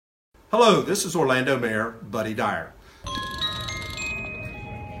Hello, this is Orlando Mayor Buddy Dyer.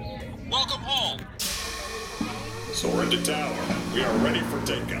 Welcome home. Soar into tower. We are ready for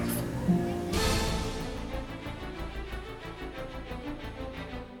takeoff.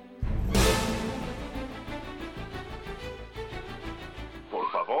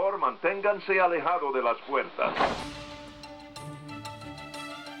 Por favor, manténganse alejado de las puertas.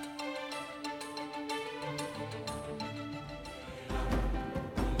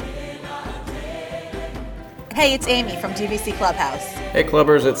 Hey, it's Amy from DVC Clubhouse. Hey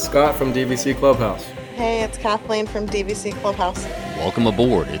Clubbers, it's Scott from DVC Clubhouse. Hey, it's Kathleen from DVC Clubhouse. Welcome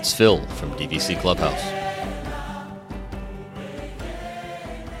aboard, it's Phil from DVC Clubhouse.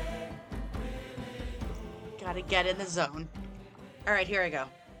 Gotta get in the zone. All right, here I go.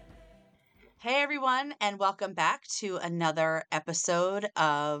 Hey everyone, and welcome back to another episode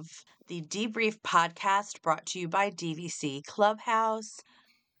of the Debrief Podcast brought to you by DVC Clubhouse.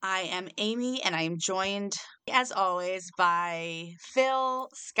 I am Amy, and I am joined, as always, by Phil,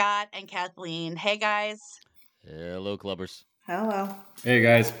 Scott, and Kathleen. Hey, guys. Hello, Clubbers. Hello. Hey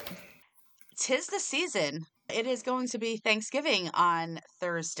guys. 'Tis the season. It is going to be Thanksgiving on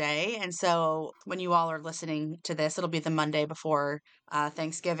Thursday, and so when you all are listening to this, it'll be the Monday before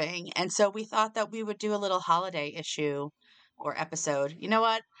Thanksgiving. And so we thought that we would do a little holiday issue or episode. You know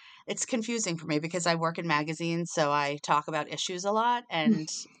what? It's confusing for me because I work in magazines, so I talk about issues a lot and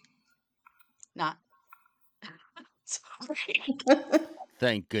not. Sorry.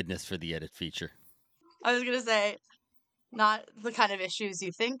 Thank goodness for the edit feature. I was going to say, not the kind of issues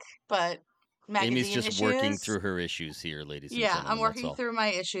you think, but magazine Amy's just issues. working through her issues here, ladies and gentlemen. I'm working through my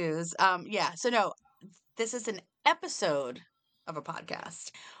issues. So no, this is an episode of a podcast.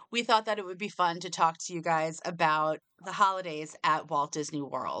 We thought that it would be fun to talk to you guys about the holidays at Walt Disney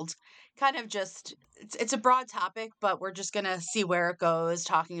World. Kind of just, it's a broad topic, but we're just going to see where it goes,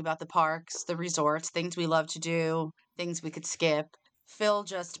 talking about the parks, the resorts, things we love to do, things we could skip. Phil,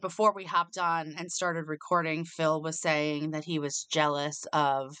 just before we hopped on and started recording, Phil was saying that he was jealous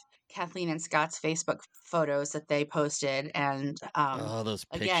of Kathleen and Scott's Facebook photos that they posted. And those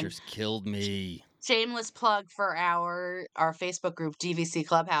again, pictures killed me. Shameless plug for our Facebook group, DVC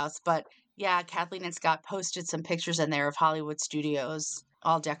Clubhouse. But yeah, Kathleen and Scott posted some pictures in there of Hollywood Studios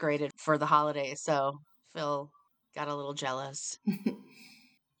all decorated for the holidays. So Phil got a little jealous.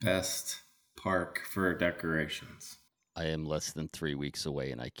 Best park for decorations. I am less than 3 weeks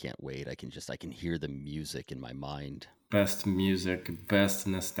away and I can't wait. I can hear the music in my mind. Best music, best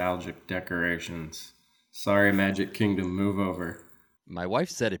nostalgic decorations. Sorry, Magic Kingdom, move over. My wife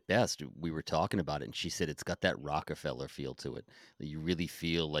said it best. We were talking about it, and she said it's got that Rockefeller feel to it. You really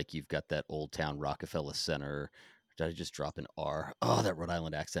feel like you've got that Old Town Rockefeller Center. Did I just drop an R? Oh, that Rhode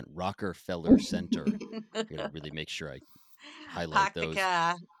Island accent. Rockefeller Center. I gotta really make sure I highlight those.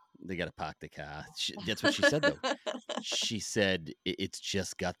 They got to park the car. That's what she said, though. She said it's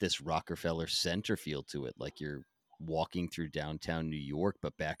just got this Rockefeller Center feel to it, like you're walking through downtown New York,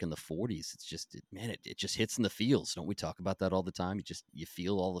 but back in the 40s. It's just, it just hits in the feels. Don't we talk about that all the time? You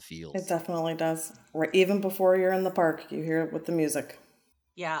feel all the feels. It definitely does. Even before you're in the park, you hear it with the music.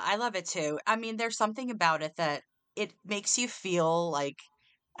 Yeah, I love it too. I mean, there's something about it that it makes you feel like,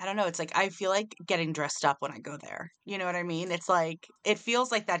 I don't know, it's like I feel like getting dressed up when I go there. You know what I mean? It's like, it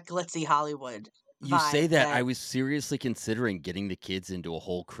feels like that glitzy Hollywood You say vibe that. I was seriously considering getting the kids into a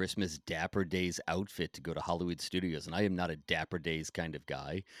whole Christmas Dapper Days outfit to go to Hollywood Studios, and I am not a Dapper Days kind of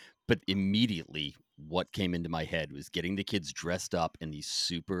guy, but immediately what came into my head was getting the kids dressed up in these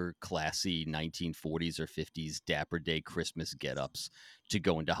super classy 1940s or 50s Dapper Day Christmas get-ups to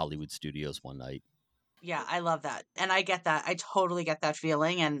go into Hollywood Studios one night. Yeah, I love that. And I get that. I totally get that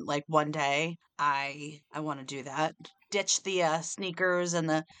feeling. And like one day I want to do that. Ditch the sneakers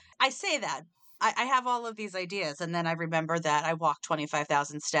and I say that. I have all of these ideas. And then I remember that I walked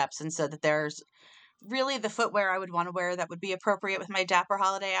 25,000 steps. And so that there's really the footwear I would want to wear that would be appropriate with my Dapper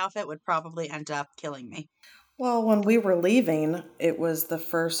holiday outfit would probably end up killing me. Well, when we were leaving, it was the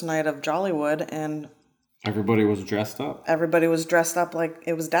first night of Jollywood and Everybody was dressed up. everybody was dressed up like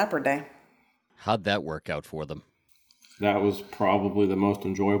it was Dapper Day. How'd that work out for them? That was probably the most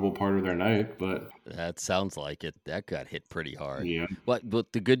enjoyable part of their night, but That sounds like it. That got hit pretty hard. yeah. But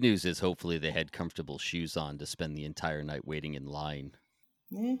the good news is hopefully they had comfortable shoes on to spend the entire night waiting in line.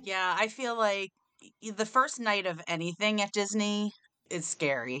 Yeah, I feel like the first night of anything at Disney is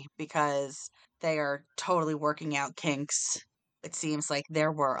scary because they are totally working out kinks. It seems like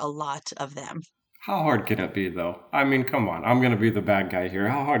there were a lot of them. How hard can it be, though? I mean, come on. I'm going to be the bad guy here.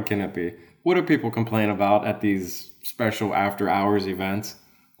 How hard can it be? What do people complain about at these special after-hours events?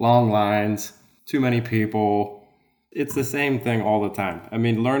 Long lines, too many people, It's the same thing all the time. I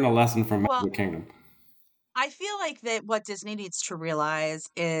mean, learn a lesson from Well, Magic Kingdom. I feel like that what Disney needs to realize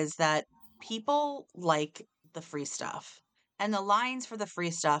is that people like the free stuff, and the lines for the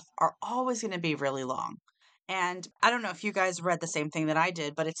free stuff are always going to be really long. And I don't know if you guys read the same thing that I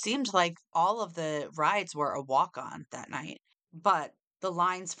did, but it seemed like all of the rides were a walk on that night. But the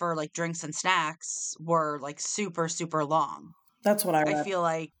lines for like drinks and snacks were like super, super long. That's what I I read. feel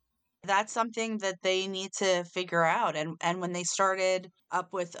like that's something that they need to figure out. And when they started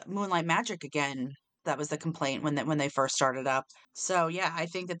up with Moonlight Magic again, that was the complaint when they first started up. So yeah, I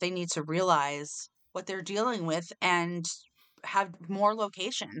think that they need to realize what they're dealing with and have more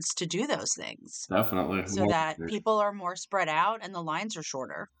locations to do those things Definitely. so that people are more spread out and the lines are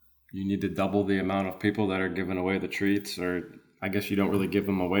shorter. You need to double the amount of people that are giving away the treats, or I guess you don't really give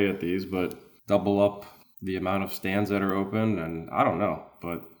them away at these, but double up the amount of stands that are open. And I don't know,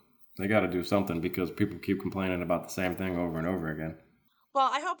 but they got to do something because people keep complaining about the same thing over and over again. Well,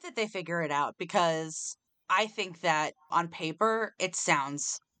 I hope that they figure it out because I think that on paper it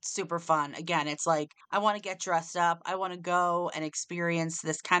sounds super fun. Again, it's like I want to get dressed up. I want to go and experience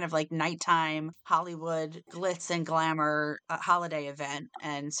this kind of like nighttime Hollywood glitz and glamour holiday event.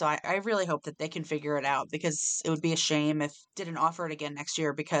 And so I really hope that they can figure it out because it would be a shame if didn't offer it again next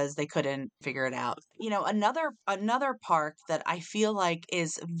year because they couldn't figure it out. You know, another park that I feel like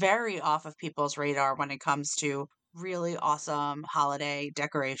is very off of people's radar when it comes to really awesome holiday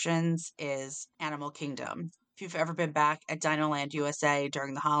decorations is Animal Kingdom. If you've ever been back at Dinoland USA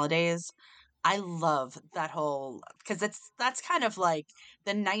during the holidays, I love that whole because that's kind of like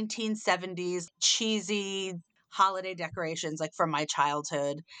the 1970s cheesy holiday decorations like from my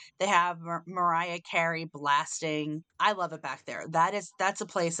childhood. They have Mariah Carey blasting. I love it back there. That's a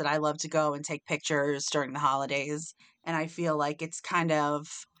place that I love to go and take pictures during the holidays, and I feel like it's kind of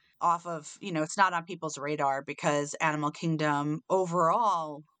off of, it's not on people's radar because Animal Kingdom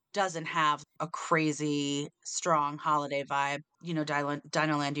overall doesn't have a crazy strong holiday vibe.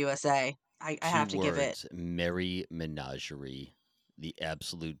 Dinoland USA. I Two have to give it. words: Merry Menagerie. The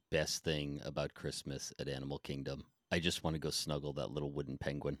absolute best thing about Christmas at Animal Kingdom. I just want to go snuggle that little wooden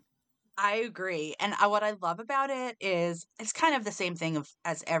penguin. I agree. And what I love about it is it's kind of the same thing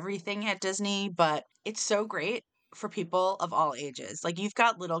as everything at Disney, but it's so great for people of all ages. Like you've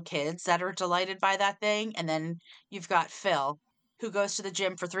got little kids that are delighted by that thing, and then you've got Phil who goes to the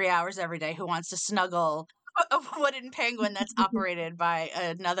gym for 3 hours every day who wants to snuggle a wooden penguin that's operated by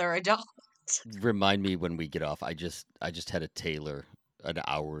another adult. Remind me when we get off. I just had a tailor an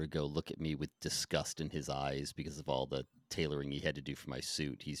hour ago look at me with disgust in his eyes because of all the tailoring he had to do for my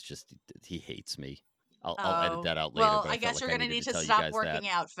suit. He hates me. I'll edit Oh, that out later, well, but I I felt guess like you're I going to needed need to to tell you stop guys that. working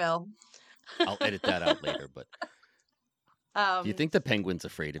out, Phil. I'll edit that out later, but do you Um, think the penguin's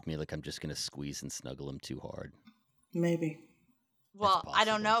afraid of me? Like I'm just gonna squeeze and snuggle him too hard? Maybe. well, I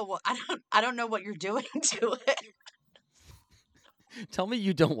don't possible. know. Well, I don't know what you're doing to it. Tell me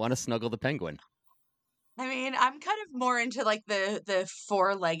you don't want to snuggle the penguin. I mean, I'm kind of more into like the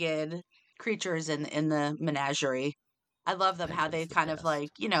four-legged creatures in the menagerie. I love them how Penguin's they the kind of best. like,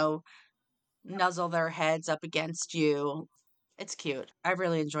 nuzzle their heads up against you. It's cute. I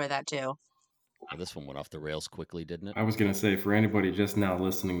really enjoy that too. Well, this one went off the rails quickly, didn't it? I was going to say, for anybody just now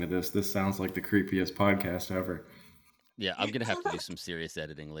listening to this sounds like the creepiest podcast ever. Yeah, I'm gonna have to do some serious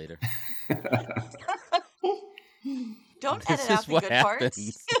editing later. Don't This edit is out the what good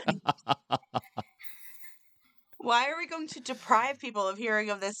parts. happens. Why are we going to deprive people of hearing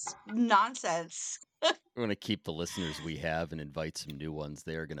of this nonsense? We're gonna keep the listeners we have and invite some new ones.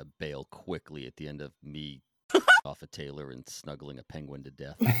 They are gonna bail quickly at the end of me off a tailor and snuggling a penguin to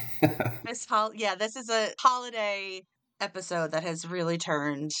death. This is a holiday episode that has really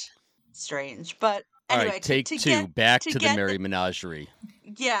turned strange. But All anyway, right, take two. Back to the Merry Menagerie.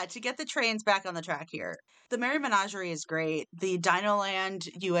 to get the trains back on the track here. The Merry Menagerie is great. The Dinoland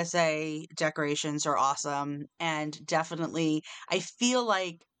USA decorations are awesome, and definitely I feel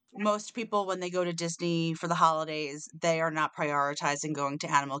like most people when they go to Disney for the holidays, they are not prioritizing going to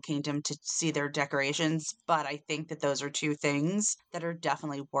Animal Kingdom to see their decorations, but I think that those are two things that are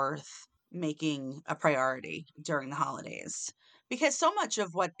definitely worth making a priority during the holidays because so much of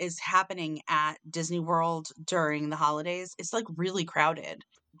what is happening at Disney World during the holidays is like really crowded,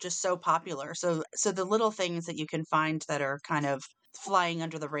 just so popular. So the little things that you can find that are kind of flying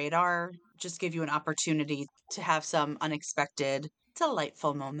under the radar just give you an opportunity to have some unexpected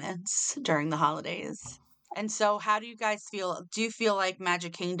delightful moments during the holidays. And so how do you guys feel? Do you feel like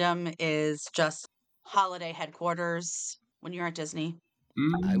Magic Kingdom is just holiday headquarters when you're at Disney?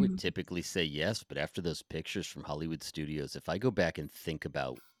 I would typically say yes, but after those pictures from Hollywood Studios, if I go back and think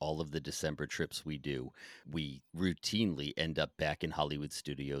about all of the December trips we do, we routinely end up back in Hollywood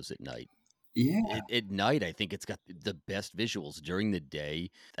Studios at night. Yeah. At night, I think it's got the best visuals. During the day,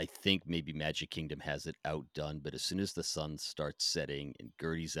 I think maybe Magic Kingdom has it outdone, but as soon as the sun starts setting and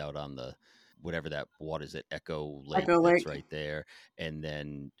Gertie's out on the whatever that what is it, Echo Lake Echo that's Lake. right there, and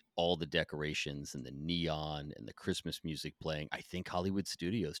then all the decorations and the neon and the Christmas music playing, I think Hollywood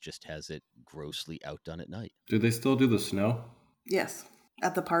Studios just has it grossly outdone at night. Do they still do the snow? Yes,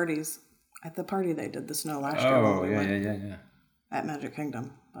 at the parties. At the party they did the snow last year when Oh, we yeah, went yeah. at Magic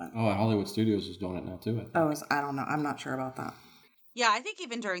Kingdom. But Oh, and Hollywood Studios is doing it now too, I think. I don't know. I'm not sure about that. Yeah, I think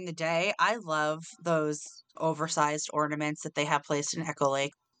even during the day, I love those oversized ornaments that they have placed in Echo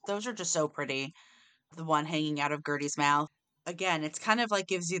Lake. Those are just so pretty. The one hanging out of Gertie's mouth. Again, it's kind of like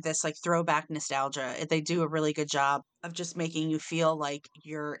gives you this like throwback nostalgia. They do a really good job of just making you feel like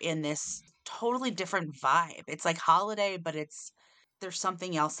you're in this totally different vibe. It's like holiday, but there's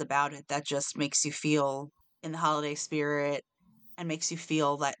something else about it that just makes you feel in the holiday spirit and makes you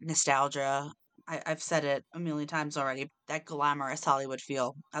feel that nostalgia. I've said it a million times already. That glamorous Hollywood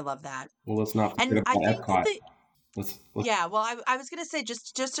feel. I love that. Well, let's not And forget I about think that Epcot. Let's yeah, well, I was gonna say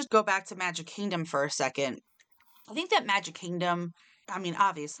just to go back to Magic Kingdom for a second. I think that Magic Kingdom, I mean,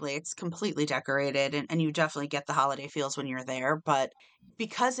 obviously it's completely decorated and you definitely get the holiday feels when you're there, but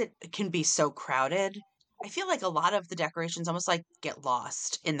because it can be so crowded, I feel like a lot of the decorations almost like get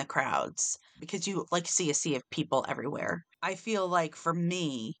lost in the crowds because you like see a sea of people everywhere. I feel like for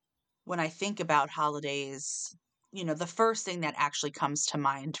me, when I think about holidays, the first thing that actually comes to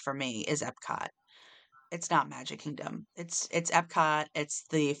mind for me is Epcot. It's not Magic Kingdom. It's Epcot, it's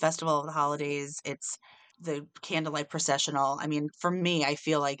the Festival of the Holidays, it's the candlelight processional. I mean, for me, I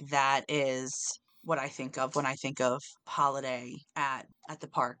feel like that is what I think of when I think of holiday at the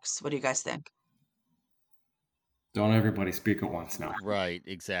parks. What do you guys think? don't everybody speak at once now. Right,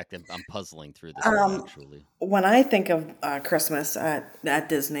 exactly. I'm puzzling through this one actually. When I think of Christmas at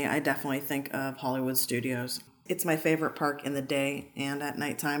Disney, I definitely think of Hollywood Studios. It's my favorite park in the day and at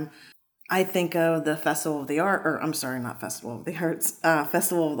nighttime. I think of the Festival of the Art, or I'm sorry, not Festival of the Arts,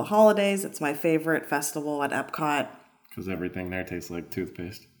 Festival of the Holidays. It's my favorite festival at Epcot Because everything there tastes like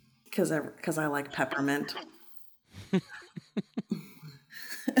toothpaste. because I like peppermint.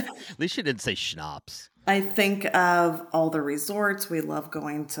 At least you didn't say schnapps. I think of all the resorts. We love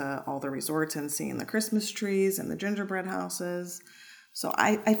going to all the resorts and seeing the Christmas trees and the gingerbread houses. So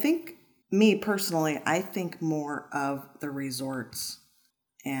I think, me personally, I think more of the resorts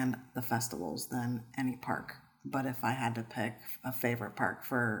and the festivals than any park. But if I had to pick a favorite park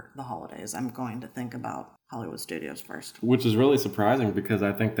for the holidays, I'm going to think about Hollywood Studios first. Which is really surprising because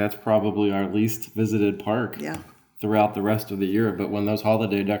I think that's probably our least visited park Yeah. throughout the rest of the year. But when those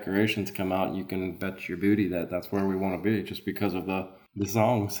holiday decorations come out, you can bet your booty that that's where we want to be just because of the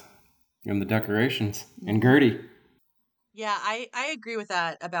songs and the decorations. And Gertie. Yeah, I agree with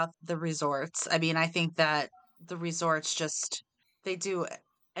that about the resorts. I mean, I think that the resorts just they do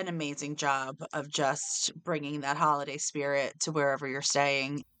an amazing job of just bringing that holiday spirit to wherever you're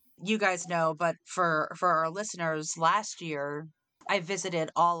staying. You guys know, but for our listeners, last year I visited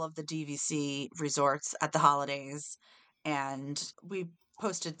all of the DVC resorts at the holidays and we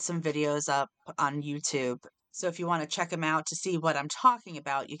posted some videos up on YouTube. So if you want to check them out to see what I'm talking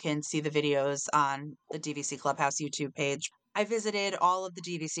about, you can see the videos on the DVC Clubhouse YouTube page. I visited all of the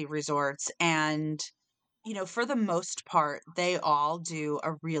DVC resorts and for the most part, they all do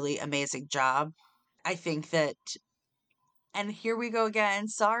a really amazing job. I think that, and here we go again.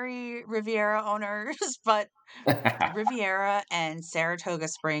 Sorry, Riviera owners, but Riviera and Saratoga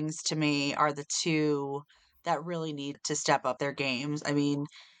Springs to me are the two that really need to step up their games. I mean,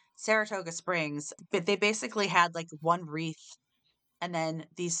 Saratoga Springs, but they basically had like one wreath and then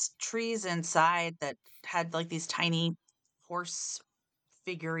these trees inside that had like these tiny horse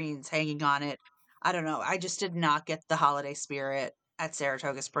figurines hanging on it. I don't know. I just did not get the holiday spirit at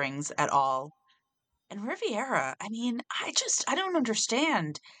Saratoga Springs at all. And Riviera, I mean, I don't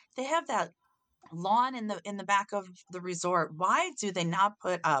understand. They have that lawn in the back of the resort. Why do they not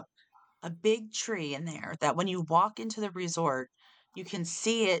put up a big tree in there that when you walk into the resort, you can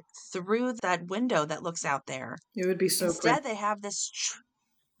see it through that window that looks out there? It would be so great. Instead, they have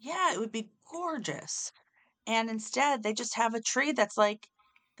yeah, it would be gorgeous. And instead, they just have a tree that's like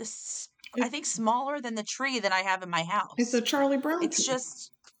this, I think, smaller than the tree that I have in my It's house. a Charlie Brown It's tree.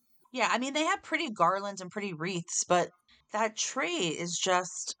 just, yeah, I mean, they have pretty garlands and pretty wreaths, but that tree is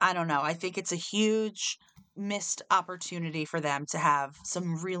just, I don't know. I think it's a huge missed opportunity for them to have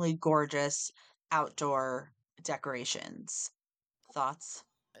some really gorgeous outdoor decorations. Thoughts?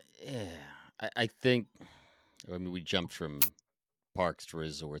 Yeah, I think. I mean, we jumped from parks to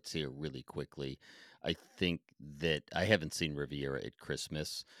resorts here really quickly. I think that I haven't seen Riviera at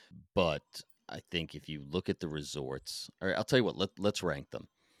Christmas, but I think if you look at the resorts, all right, I'll tell you what, let's rank them.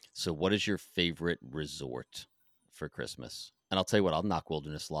 So, what is your favorite resort for Christmas? And I'll tell you what, I'll knock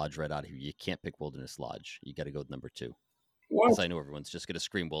Wilderness Lodge right out of here. You can't pick Wilderness Lodge. You got to go with number two. What? Because I know everyone's just going to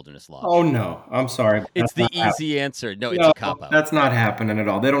scream Wilderness Oh Lodge. no, I'm sorry. It's That's the not happening. easy answer. No, it's No, a cop out. that's not happening at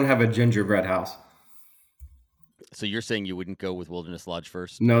all. They don't have a gingerbread house. So, you're saying you wouldn't go with Wilderness Lodge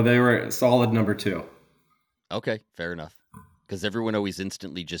first? No, they were solid number 2. Okay, fair enough. Because everyone always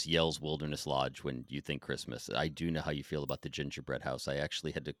instantly just yells Wilderness Lodge when you think Christmas. I do know how you feel about the gingerbread house. I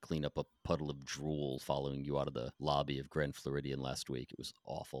actually had to clean up a puddle of drool following you out of the lobby of Grand Floridian last week. It was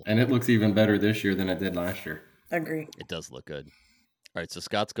awful. And it looks even better this year than it did last year. Agree. It does look good. All right, so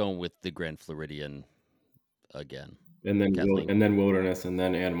Scott's going with the Grand Floridian again. And then Kathleen? Wilderness and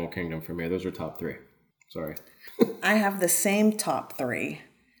then Animal Kingdom for me. Those are top 3. Sorry. I have the same top 3,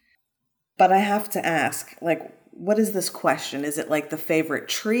 but I have to ask, like, what is this question? Is it like the favorite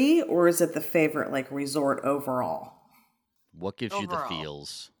tree, or is it the favorite like resort overall? What gives you the Overall.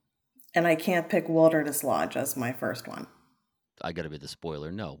 feels? And I can't pick Wilderness Lodge as my first one. I got to be the spoiler.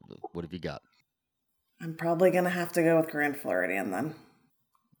 No. What have you got? I'm probably going to have to go with Grand Floridian then.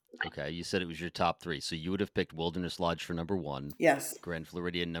 Okay, you said it was your top 3. So you would have picked Wilderness Lodge for number 1, Yes, Grand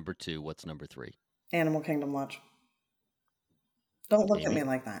Floridian number 2. What's number 3? Animal Kingdom Lodge. Don't look at Amy? me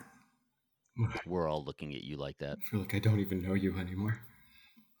like that. We're all looking at you like that. I feel like I don't even know you anymore.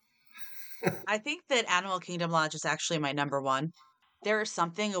 I think that Animal Kingdom Lodge is actually my number 1. There is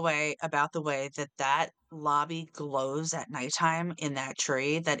something about the way that that lobby glows at nighttime in that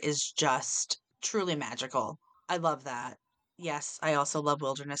tree that is just truly magical. I love that. Yes, I also love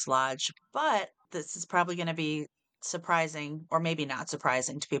Wilderness Lodge, but this is probably going to be surprising or maybe not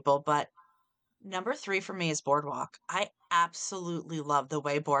surprising to people, but number 3 for me is Boardwalk. I absolutely love the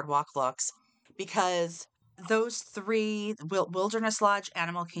way Boardwalk looks because those 3 Wilderness Lodge,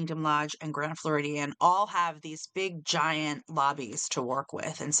 Animal Kingdom Lodge, and Grand Floridian all have these big giant lobbies to work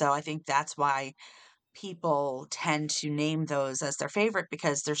with. And so I think that's why people tend to name those as their favorite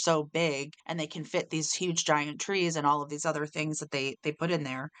because they're so big and they can fit these huge giant trees and all of these other things that they put in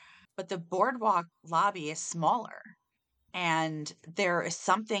there. But the Boardwalk lobby is smaller. And there is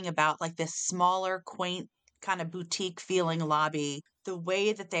something about like this smaller, quaint, kind of boutique feeling lobby. The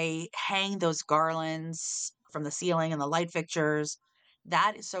way that they hang those garlands from the ceiling and the light fixtures,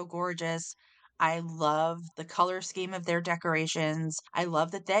 that is so gorgeous. I love the color scheme of their decorations. I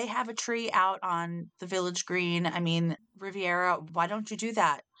love that they have a tree out on the village green. I mean, Riviera, why don't you do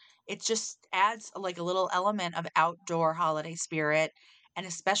that? It just adds like a little element of outdoor holiday spirit, and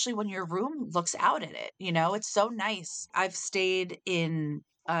especially when your room looks out at it, it's so nice. I've stayed in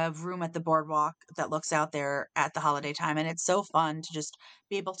a room at the boardwalk that looks out there at the holiday time, and it's so fun to just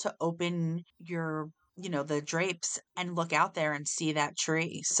be able to open the drapes and look out there and see that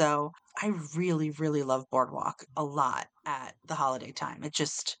tree. So I really, really love boardwalk a lot at the holiday time.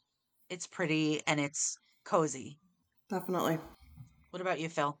 It's pretty and it's cozy. Definitely. What about you,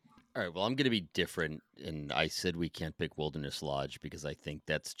 Phil? All right, well, I'm going to be different. And I said we can't pick Wilderness Lodge because I think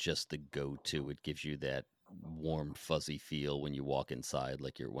that's just the go to. It gives you that warm, fuzzy feel when you walk inside,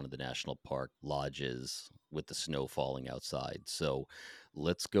 like you're one of the national park lodges with the snow falling outside. So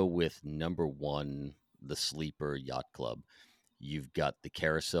let's go with number 1, the Sleeper Yacht Club. You've got the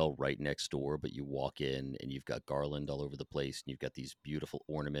carousel right next door, but you walk in and you've got garland all over the place, and you've got these beautiful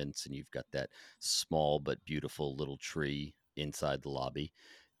ornaments, and you've got that small but beautiful little tree inside the lobby.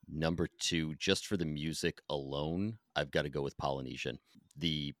 Number 2, just for the music alone, I've got to go with Polynesian.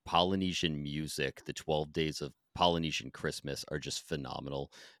 The Polynesian music, the 12 days of Polynesian Christmas are just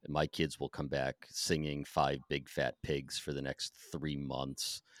phenomenal. And my kids will come back singing 5 Big Fat Pigs for the next 3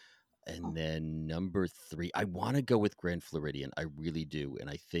 months. And then number 3, I want to go with Grand Floridian. I really do. And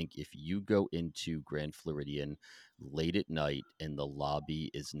I think if you go into Grand Floridian late at night and the lobby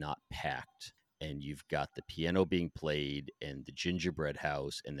is not packed, and you've got the piano being played and the gingerbread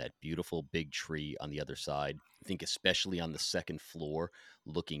house and that beautiful big tree on the other side, I think especially on the second floor,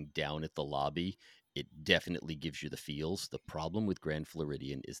 looking down at the lobby, it definitely gives you the feels. The problem with Grand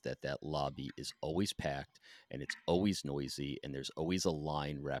Floridian is that lobby is always packed and it's always noisy, and there's always a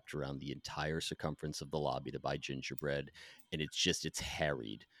line wrapped around the entire circumference of the lobby to buy gingerbread, and it's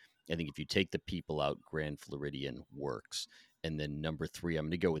harried. I think if you take the people out, Grand Floridian works. And then number 3, I'm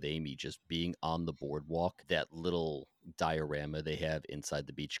going to go with Amy, just being on the boardwalk. That little diorama they have inside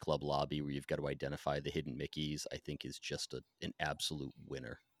the beach club lobby where you've got to identify the hidden Mickeys, I think is just an absolute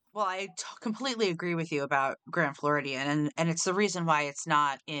winner. Well, completely agree with you about Grand Floridian, and it's the reason why it's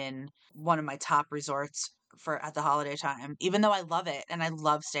not in one of my top resorts for at the holiday time. Even though I love it and I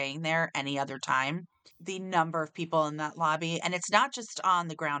love staying there any other time, the number of people in that lobby, and it's not just on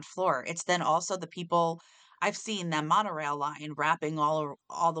the ground floor, it's then also the people I've seen that monorail line wrapping all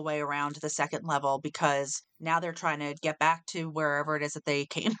the way around to the second level because now they're trying to get back to wherever it is that they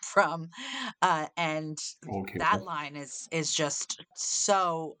came from. And Okay. that line is just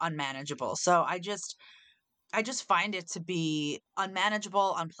so unmanageable. So I just find it to be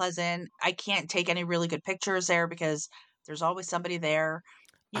unmanageable, unpleasant. I can't take any really good pictures there because there's always somebody there.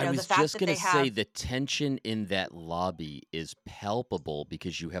 I The was fact just that going to they say have the tension in that lobby is palpable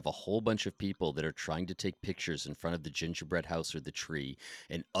because you have a whole bunch of people that are trying to take pictures in front of the gingerbread house or the tree,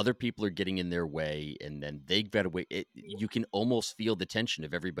 and other people are getting in their way, and then they got to wait. You can almost feel the tension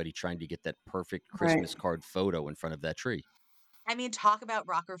of everybody trying to get that perfect Right. Christmas card photo in front of that tree. I mean, talk about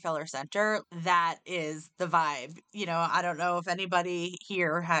Rockefeller Center. That is the vibe. I don't know if anybody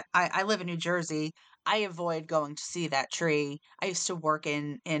here I live in New Jersey. I avoid going to see that tree. I used to work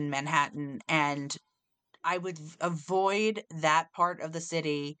in Manhattan, and I would avoid that part of the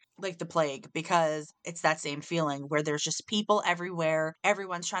city like the plague because it's that same feeling where there's just people everywhere.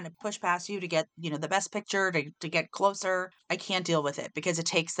 Everyone's trying to push past you to get, the best picture, to get closer. I can't deal with it because it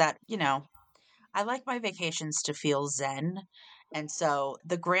takes that. I like my vacations to feel zen. And so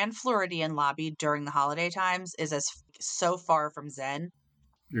the Grand Floridian lobby during the holiday times is so far from zen.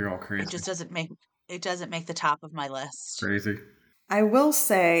 You're all It crazy. just doesn't make the top of my list. Crazy. I will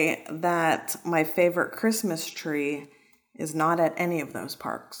say that my favorite Christmas tree is not at any of those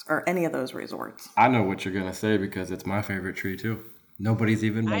parks or any of those resorts. I know what you're gonna say because it's my favorite tree too. Nobody's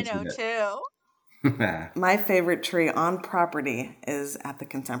even I know mentioned too. it. My favorite tree on property is at the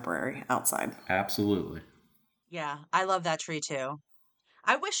Contemporary outside. Absolutely. Yeah, I love that tree too.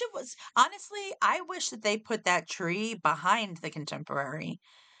 I wish it was honestly, I wish that they put that tree behind the Contemporary.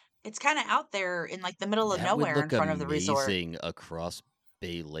 It's kind of out there in like the middle of That would nowhere in look front of the resort. amazing across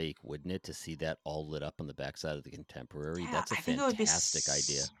Bay Lake, wouldn't it, to see that all lit up on the backside of the Contemporary? Yeah, That's a fantastic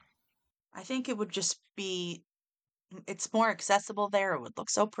idea. I think it would just be it's more accessible there. It would look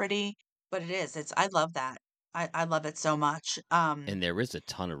so pretty, but it is. I love that. I love it so much. And there is a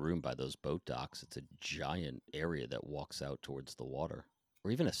ton of room by those boat docks. It's a giant area that walks out towards the water.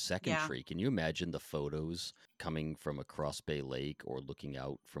 Or even a second Yeah. tree. Can you imagine the photos coming from across Bay Lake or looking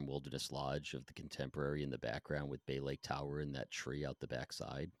out from Wilderness Lodge of the Contemporary in the background with Bay Lake Tower and that tree out the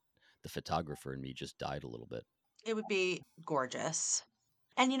backside? The photographer in me just died a little bit. It would be gorgeous.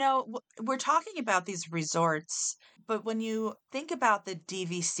 And we're talking about these resorts, but when you think about the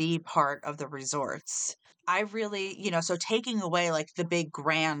DVC part of the resorts, I really, so taking away like the big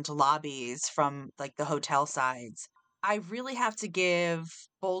grand lobbies from like the hotel sides, I really have to give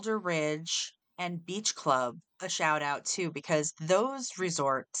Boulder Ridge and Beach Club a shout out too, because those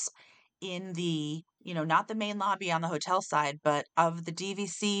resorts in not the main lobby on the hotel side, but of the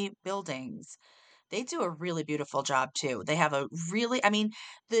DVC buildings, they do a really beautiful job too. They have I mean,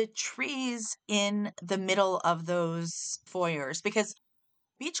 the trees in the middle of those foyers, because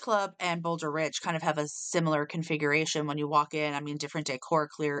Beach Club and Boulder Ridge kind of have a similar configuration when you walk in. I mean, different decor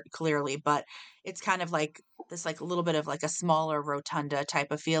clearly, but it's kind of like this, like a little bit of like a smaller rotunda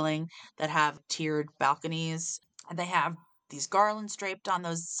type of feeling that have tiered balconies. And they have these garlands draped on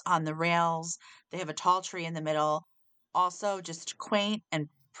the rails. They have a tall tree in the middle. Also, just quaint and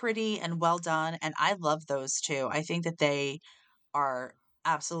pretty and well done. And I love those too. I think that they are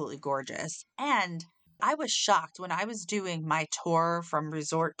absolutely gorgeous. And I was shocked when I was doing my tour from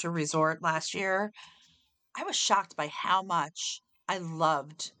resort to resort last year. I was shocked by how much I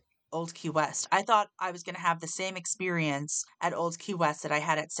loved Old Key West. I thought I was going to have the same experience at Old Key West that I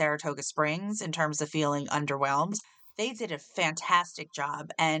had at Saratoga Springs in terms of feeling underwhelmed. They did a fantastic job.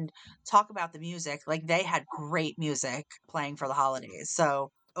 And talk about the music, like they had great music playing for the holidays.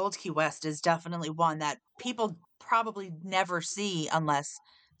 So Old Key West is definitely one that people probably never see unless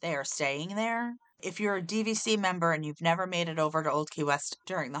they are staying there. If you're a DVC member and you've never made it over to Old Key West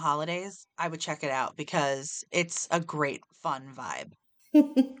during the holidays, I would check it out because it's a great, fun vibe.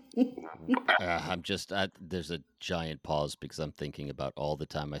 There's a giant pause because I'm thinking about all the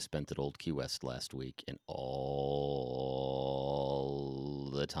time I spent at Old Key West last week and all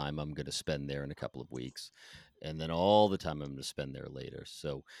the time I'm going to spend there in a couple of weeks. And then all the time I'm going to spend there later.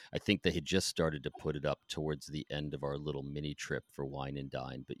 So I think they had just started to put it up towards the end of our little mini trip for Wine and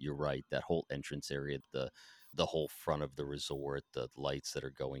Dine. But you're right, that whole entrance area, the whole front of the resort, the lights that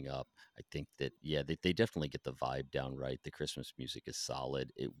are going up. I think that, yeah, they definitely get the vibe down right. The Christmas music is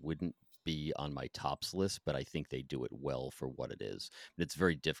solid. It wouldn't be on my tops list, but I think they do it well for what it is. But it's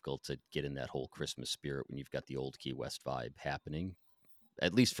very difficult to get in that whole Christmas spirit when you've got the old Key West vibe happening.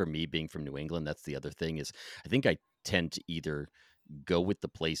 At least for me, being from New England, that's the other thing is I think I tend to either go with the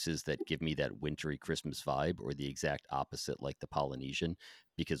places that give me that wintry Christmas vibe or the exact opposite, like the Polynesian,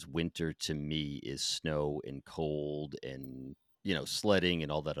 because winter to me is snow and cold and, sledding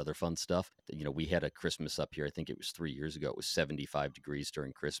and all that other fun stuff. We had a Christmas up here, I think it was 3 years ago. It was 75 degrees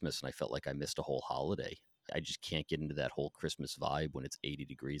during Christmas, and I felt like I missed a whole holiday. I just can't get into that whole Christmas vibe when it's 80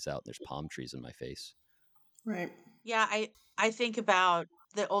 degrees out and there's palm trees in my face. Right. Yeah, I think about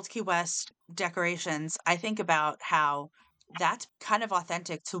the Old Key West decorations. I think about how that's kind of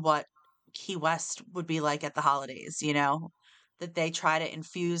authentic to what Key West would be like at the holidays, that they try to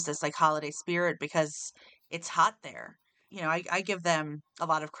infuse this like holiday spirit because it's hot there. I give them a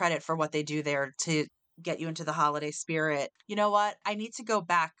lot of credit for what they do there to get you into the holiday spirit. You know what? I need to go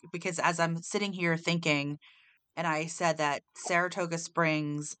back because as I'm sitting here thinking, and I said that Saratoga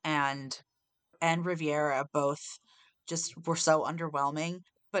Springs and Riviera both just were so underwhelming.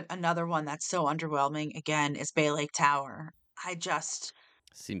 But another one that's so underwhelming again is Bay Lake Tower. I just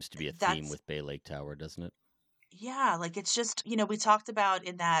Seems to be a theme that's with Bay Lake Tower, doesn't it? yeah, like it's just, we talked about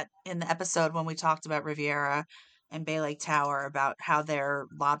in the episode when we talked about Riviera and Bay Lake Tower about how their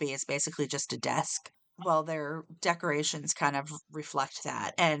lobby is basically just a desk. Well, their decorations kind of reflect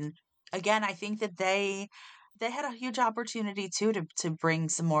that. And again, I think that they had a huge opportunity too to bring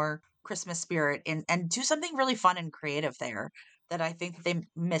some more Christmas spirit in and do something really fun and creative there that I think that they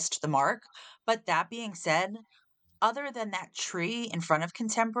missed the mark. But that being said, other than that tree in front of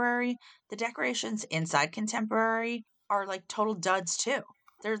Contemporary, the decorations inside Contemporary are like total duds too.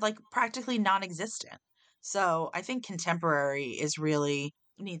 They're like practically non-existent. So I think Contemporary is really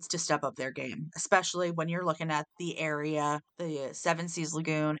needs to step up their game, especially when you're looking at the area, the Seven Seas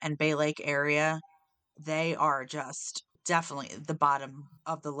Lagoon and Bay Lake area. They are just definitely the bottom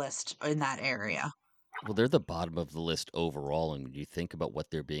of the list in that area. Well, they're the bottom of the list overall, and when you think about what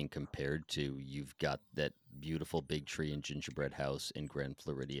they're being compared to, you've got that beautiful big tree and gingerbread house in Grand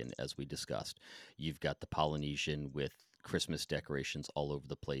Floridian, as we discussed. You've got the Polynesian with Christmas decorations all over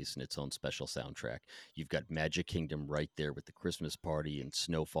the place and its own special soundtrack. You've got Magic Kingdom right there with the Christmas party and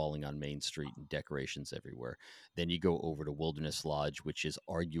snow falling on Main Street and decorations everywhere. Then you go over to Wilderness Lodge, which is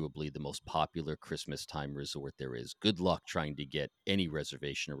arguably the most popular Christmas time resort there is. Good luck trying to get any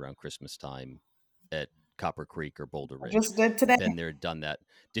reservation around Christmas time at Copper Creek or Boulder I Ridge. just did today. Been there, done that.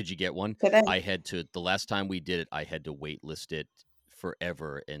 Did you get one? Today. The last time we did it, I had to wait list it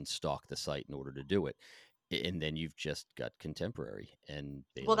forever and stalk the site in order to do it. And then you've just got Contemporary and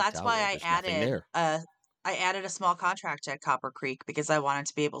Bay Well, Lake that's Tower. why There's nothing there. I added a small contract at Copper Creek because I wanted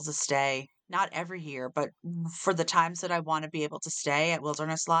to be able to stay not every year, but for the times that I want to be able to stay at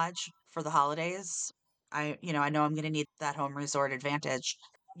Wilderness Lodge for the holidays. I know I'm going to need that home resort advantage.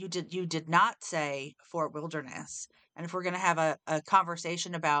 You did not say Fort Wilderness. And if we're going to have a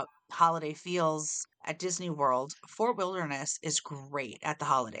conversation about holiday feels at Disney World, Fort Wilderness is great at the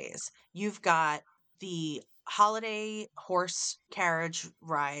holidays. You've got the holiday horse carriage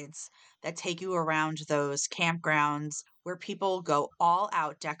rides that take you around those campgrounds where people go all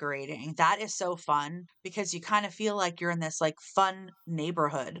out decorating. That is so fun because you kind of feel like you're in this like fun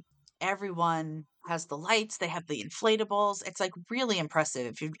neighborhood. Everyone has the lights, they have the inflatables. It's like really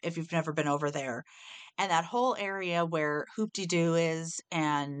impressive if you've never been over there. And that whole area where Hoop-Dee-Doo is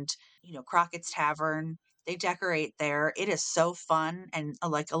and Crockett's Tavern, they decorate there. It is so fun and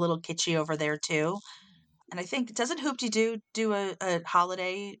like a little kitschy over there too. And I think doesn't Hoop-Dee-Doo do a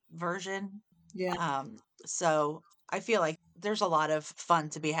holiday version? Yeah. So I feel like there's a lot of fun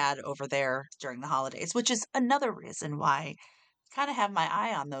to be had over there during the holidays, which is another reason why I kind of have my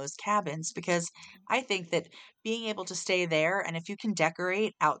eye on those cabins because I think that being able to stay there and if you can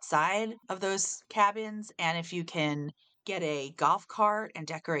decorate outside of those cabins and if you can get a golf cart and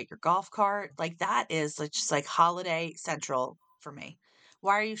decorate your golf cart, like that is like just like holiday central for me.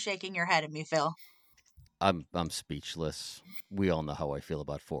 Why are you shaking your head at me, Phil? I'm speechless. We all know how I feel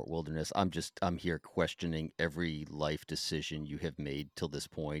about Fort Wilderness. I'm here questioning every life decision you have made till this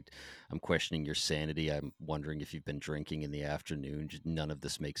point. I'm questioning your sanity. I'm wondering if you've been drinking in the afternoon. None of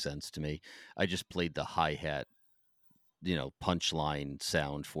this makes sense to me. I just played the hi-hat, punchline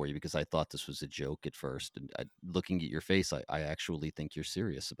sound for you because I thought this was a joke at first. And looking at your face, I actually think you're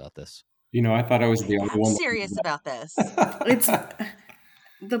serious about this. I thought I was the only I'm one. serious about this. It's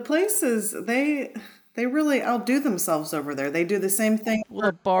the places they really outdo themselves over there. They do the same thing.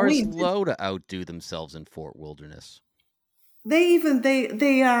 Well, the for bar's Halloween. low to outdo themselves in Fort Wilderness. They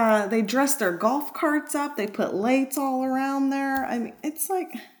dress their golf carts up. They put lights all around there. I mean, it's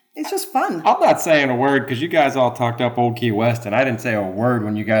like It's just fun. I'm not saying a word because you guys all talked up Old Key West, and I didn't say a word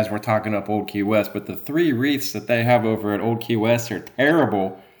when you guys were talking up Old Key West. But the 3 wreaths that they have over at Old Key West are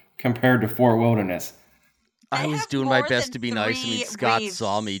terrible compared to Fort Wilderness. I They was have doing my more best than to be nice. I mean, 3 Scott wreaths,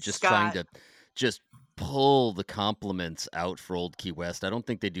 saw me just trying Scott. to just pull the compliments out for Old Key West. I don't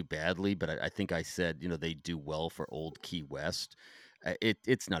think they do badly, but I think I said, they do well for Old Key West.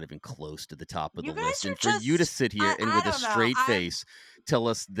 It's not even close to the top of You the guys list. are And for you to just, sit here and I with a don't know. straight face tell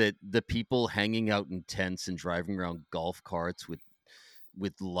us that the people hanging out in tents and driving around golf carts with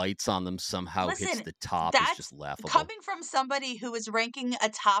lights on them somehow hits Listen, the top is that's just laughable. coming from somebody who is ranking a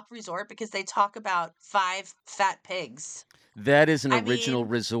top resort because they talk about 5 fat pigs. That is an I original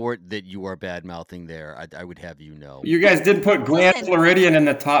mean, resort that you are bad mouthing there. I would have you know. You guys did put Grand Listen. Floridian in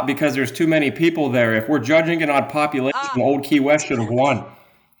the top because there's too many people there. If we're judging it on population, Old Key West should have won.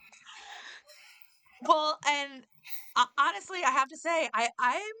 well, and honestly, I have to say,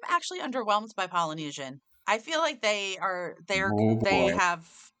 I'm actually underwhelmed by Polynesian. I feel like Oh, boy.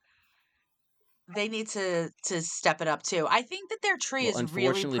 they need to step it up too. I think that their tree Well, is really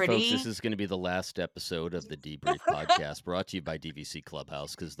unfortunately, folks, this pretty. is going to be the last episode of the Debrief podcast brought to you by DVC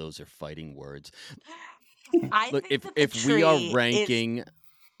Clubhouse because those are fighting words. I Look, think that the if we are tree is ranking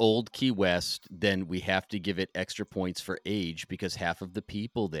Old Key West, then we have to give it extra points for age because half of the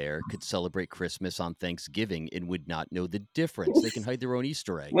people there could celebrate Christmas on Thanksgiving and would not know the difference. They can hide their own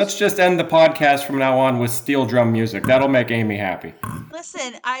Easter eggs. Let's just end the podcast from now on with steel drum music. That'll make Amy happy.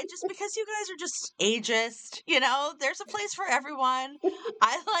 listen, I just because you guys are just ageist, there's a place for everyone.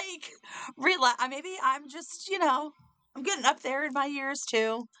 I maybe I'm just, I'm getting up there in my years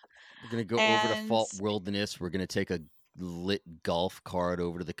too. We're going to go over to And Fort Wilderness. We're going to take a lit golf cart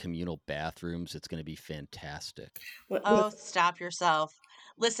over to the communal bathrooms. It's going to be fantastic. oh, stop yourself.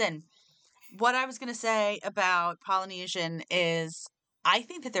 Listen, what I was going to say about Polynesian is I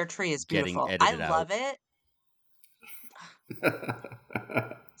think that their tree is Getting beautiful. I edited love out. it.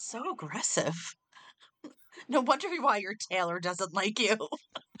 So aggressive. No wonder why your tailor doesn't like you.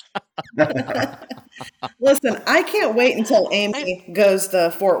 Listen, I can't wait until Amy goes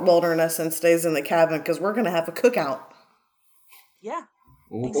to Fort Wilderness and stays in the cabin because we're going to have a cookout. Yeah,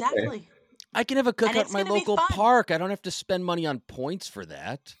 Oh, boy. exactly. I can have a cookout it's in my gonna be local fun. park. I don't have to spend money on points for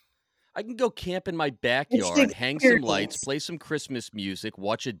that. I can go camp in my backyard, hang some lights, experience. play some Christmas music,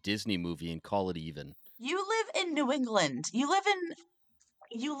 watch a Disney movie, and call it even. You live in New England. You live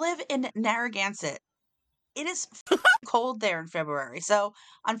in Narragansett. It is cold there in February. So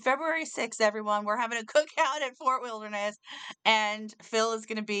on February 6th, everyone, we're having a cookout at Fort Wilderness, and Phil is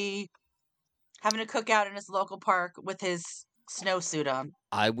going to be having a cookout in his local park with his snowsuit on.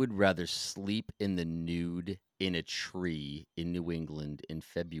 I would rather sleep in the nude in a tree in New England in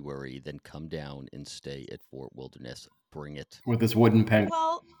February than come down and stay at Fort Wilderness. Bring it. With this wooden pen.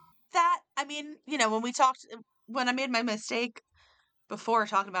 Well, when I made my mistake before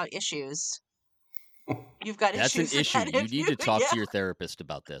talking about issues, you've got That's an issues. issue. That You if need to talk yeah. to your therapist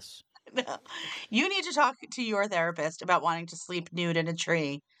about this. No. You need to talk to your therapist about wanting to sleep nude in a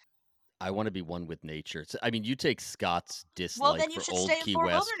tree. I want to be one with nature. I mean, you take Scott's Well, dislike then you for should Old stay in Key Fort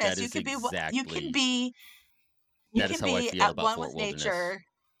West. Wilderness. That You is can exactly. be That is how I feel at about one Fort with Wilderness. nature.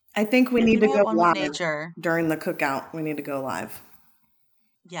 I think we You need can to be go at one with live nature. during the cookout. We need to go live.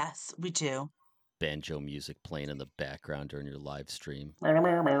 Yes, we do. Banjo music playing in the background during your live stream.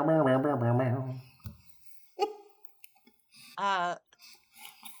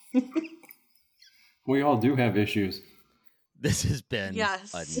 We all do have issues. This has been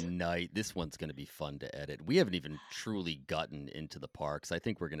Yes. a night. This one's going to be fun to edit. We haven't even truly gotten into the parks. I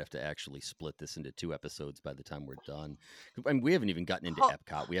think we're going to have to actually split this into 2 episodes by the time we're done. I mean, we haven't even gotten into Oh.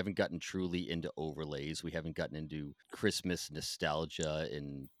 Epcot. We haven't gotten truly into overlays. We haven't gotten into Christmas nostalgia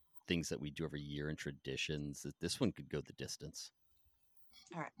and things that we do every year and traditions. This one could go the distance.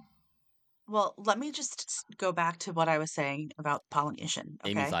 All right. Well, let me just go back to what I was saying about Polynesian.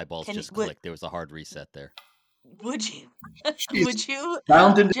 Okay? Amy's eyeballs just clicked. There was a hard reset there. Would you? She's Would you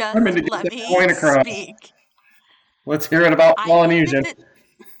bound and just determined to get let that me point across. speak? Let's hear it about I Polynesian. think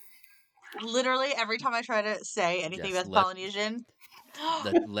that literally every time I try to say anything Yes, about Polynesian,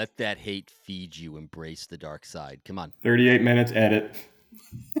 let that hate feed you. Embrace the dark side. Come on. 38 minutes edit.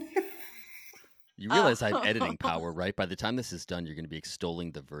 You realize I have editing power, right? By the time this is done, you're going to be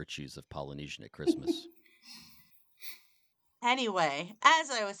extolling the virtues of Polynesian at Christmas. Anyway,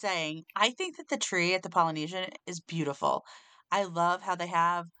 as I was saying, I think that the tree at the Polynesian is beautiful. I love how they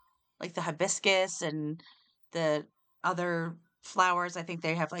have like the hibiscus and the other flowers. I think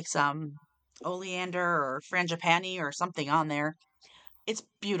they have like some oleander or frangipani or something on there. It's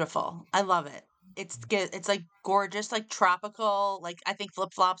beautiful. I love it. It's like gorgeous, like tropical, like I think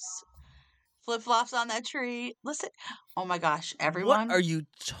flip-flops on that tree. Listen, oh my gosh, What everyone. are you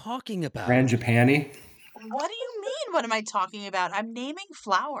talking about? Frangipani. What do you mean? What am I talking about? I'm naming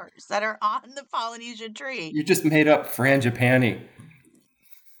flowers that are on the Polynesian tree. You just made up frangipani.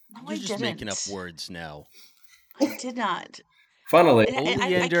 No, You're I just making up didn't. words now. I did not. Funnily, And I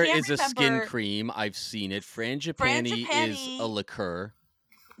Oleander can't is a skin remember. cream. I've seen it. Frangipani is a Frangipani. liqueur.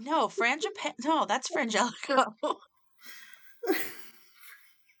 No, no, that's Frangelico.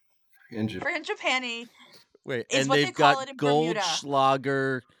 Frangipani Wait, is and what they they've call got it in Bermuda.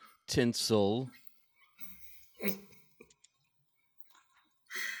 Goldschlager tinsel.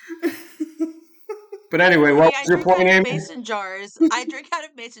 but anyway, what See, was your point, out of Amy? mason jars. I drink out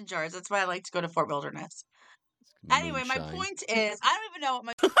of mason jars. That's why I like to go to Fort Wilderness. Anyway, my Moonshine. point is, I don't even know what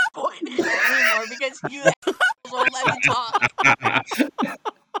my point is anymore because you won't let me talk.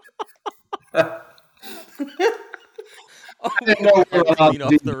 Oh, I didn't know we were allowed clean to off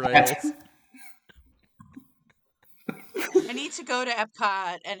do the that. rails. I need to go to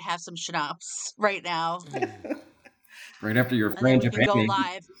Epcot and have some schnapps right now. Right after your And then we can go frangipani.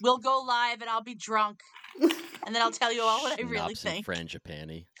 live. We'll go live and I'll be drunk. And then I'll tell you all what I really Schnapps and think.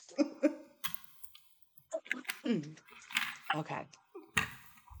 frangipani. Okay.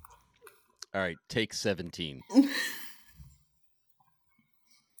 All right, take 17.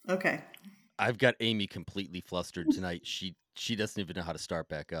 Okay. I've got Amy completely flustered tonight. She doesn't even know how to start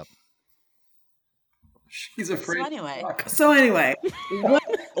back up. She's afraid. So anyway,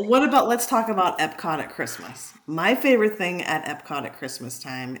 What about, let's talk about Epcot at Christmas. My favorite thing at Epcot at Christmas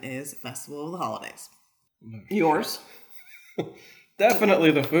time is Festival of the Holidays. Yours?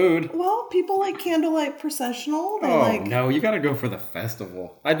 Definitely the food. Well, people like candlelight processional. They Oh like no, you got to go for the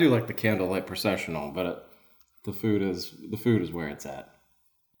festival. I do like the candlelight processional, but the food is where it's at.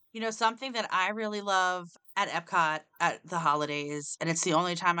 you know, something that I really love at Epcot at the holidays, and it's the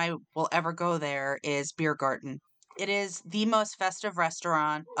only time I will ever go there, is Beer Garden. It is the most festive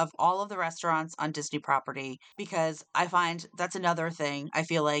restaurant of all of the restaurants on Disney property because I find that's another thing. I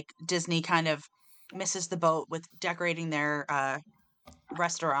feel like Disney kind of misses the boat with decorating their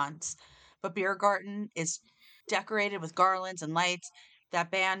restaurants. But Beer Garden is decorated with garlands and lights. That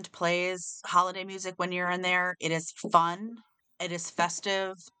band plays holiday music when you're in there. It is fun, it is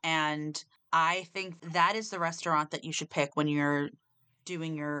festive, and I think that is the restaurant that you should pick when you're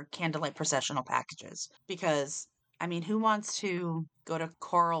doing your candlelight processional packages. Because, I mean, who wants to go to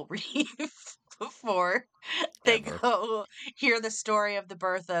Coral Reef before they Ever. go hear the story of the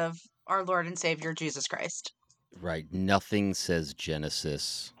birth of our Lord and Savior Jesus Christ? Right. Nothing says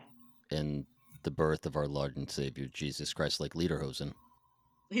Genesis and the birth of our Lord and Savior Jesus Christ like Lederhosen.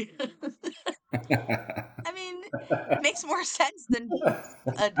 I mean, it makes more sense than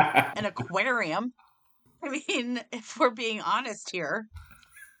an aquarium. I mean, if we're being honest here.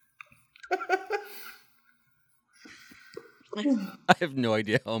 I have no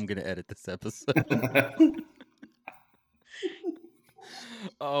idea how I'm going to edit this episode.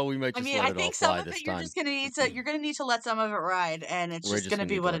 Oh, we might I just mean, let I it all think some fly of it this you're time. just gonna need to let some of it ride, and it's We're just just gonna gonna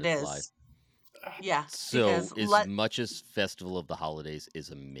be need to what let it it fly. is. Yeah. So, because as much as Festival of the Holidays is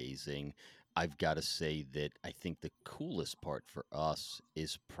amazing, I've got to say that I think the coolest part for us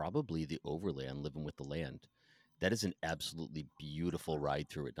is probably the Overland Living with the Land. That is an absolutely beautiful ride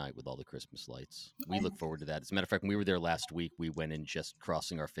through at night with all the Christmas lights. We look forward to that. As a matter of fact, when we were there last week, we went in just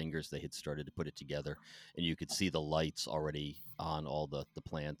crossing our fingers. They had started to put it together, and you could see the lights already on all the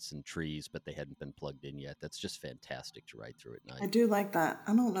plants and trees, but they hadn't been plugged in yet. That's just fantastic to ride through at I night. do like that.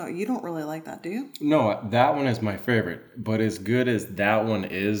 I don't know. You don't really like that, do you? No, that one is my favorite. But as good as that one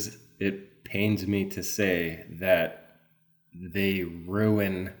is, it pains me to say that they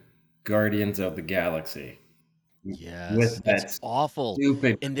ruin Guardians of the Galaxy. Yes, With that it's awful.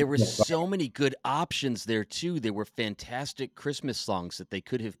 stupid And there were Christmas so many good options there too. There were fantastic Christmas songs that they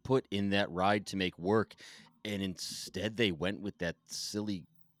could have put in that ride to make work. And instead they went with that silly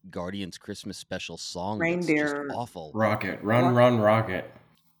Guardians Christmas special song that's just Reindeer. awful. Rocket. Run, Rocket.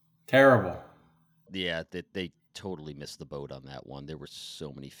 Terrible. Yeah, that they totally missed the boat on that one. There were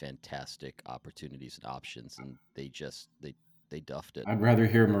so many fantastic opportunities and options, and they just they duffed it. I'd rather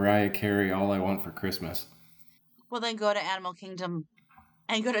hear Mariah Carey, All I Want for Christmas. well, then go to Animal Kingdom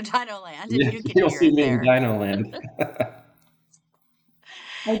and go to Dino Land, and Yeah, you can you'll hear see it me in there. Dino Land.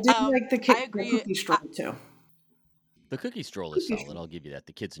 I did like the I agree. cookie stroll too. The cookie stroll is solid. I'll give you that.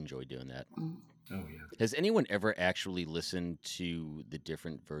 The kids enjoy doing that. Oh, yeah. Has anyone ever actually listened to the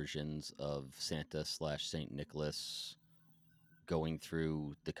different versions of Santa / St. Nicholas going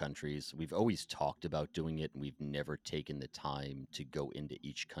through the countries. We've always talked about doing it, and we've never taken the time to go into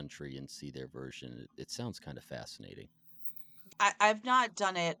each country and see their version. It sounds kind of fascinating. I've not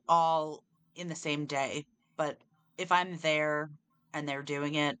done it all in the same day, but if I'm there and they're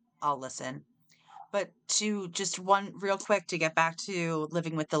doing it, I'll listen. But to just one real quick to get back to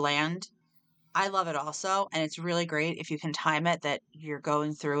Living with the Land, I love it also. And it's really great if you can time it that you're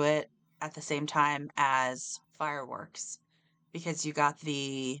going through it at the same time as fireworks because you got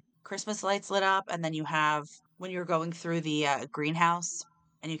the Christmas lights lit up and then you have when you're going through the greenhouse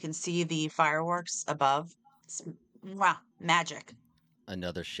and you can see the fireworks above. It's magic.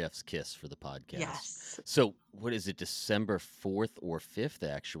 Another chef's kiss for the podcast. Yes. So, what is it? December 4th or 5th,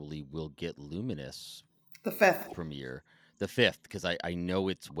 actually, we'll get Luminous The 5th. premiere. The 5th, because I know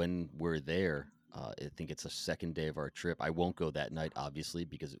it's when we're there. I think it's a second day of our trip. I won't go that night, obviously,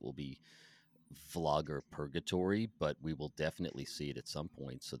 because it will be vlogger purgatory, but we will definitely see it at some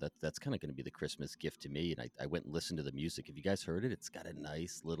point. So that's kind of going to be the Christmas gift to me. And I went and listened to the music. Have you guys heard it? It's got a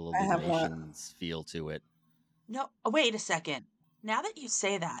nice little I have not. Illuminations feel to it. No, wait a second. Now that you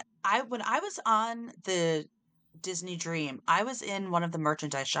say that, when I was on the Disney Dream, I was in one of the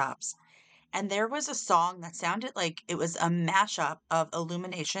merchandise shops, and there was a song that sounded like it was a mashup of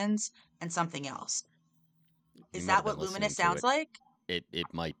Illuminations and something else. You Is might have that what been listening Luminous to sounds it. like? It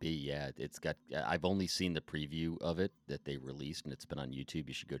might be, yeah. It's got. I've only seen the preview of it that they released, and it's been on YouTube.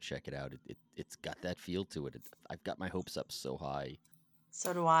 You should go check it out. It's got that feel to it. I've got my hopes up so high.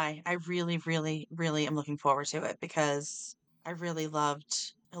 So do I. I really, really, really am looking forward to it because I really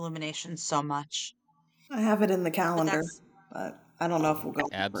loved Illuminations so much. I have it in the But calendar, that's but I don't know if we'll go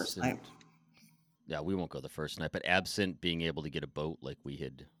the first night. Absent. Yeah, we won't go the first night, but absent being able to get a boat like we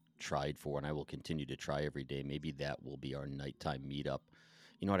had tried for, and I will continue to try every day, maybe that will be our nighttime meetup.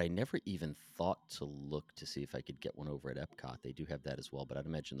 You know what? I never even thought to look to see if I could get one over at Epcot. They do have that as well, but I'd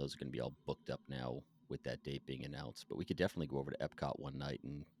imagine those are going to be all booked up now with that date being announced. But we could definitely go over to Epcot one night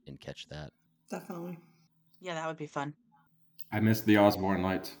and catch that. Definitely. yeah, that would be fun. I missed the Osborne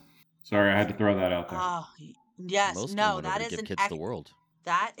lights. Sorry, I had to throw that out there. Oh, yes. Most of them No, went that over to is give kids the world.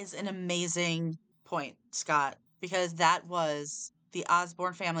 that is an amazing point, Scott, because that was the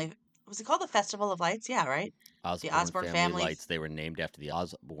Osborne family. Was it called the Festival of Lights? Yeah, right? Osborne, Osborne family family. lights. They were named after the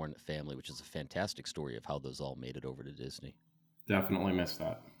Osborne family, which is a fantastic story of how those all made it over to Disney. Definitely missed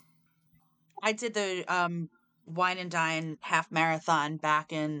that. I did the Wine and Dine half marathon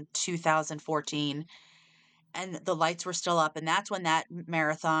back in 2014, and the lights were still up, and that's when that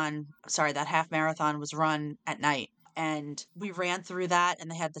half marathon was run at night. And we ran through that, and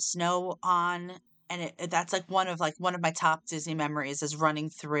they had the snow on, and that's like one of my top Disney memories is running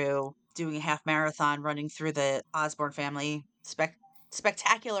through, doing a half marathon, running through the Osborne family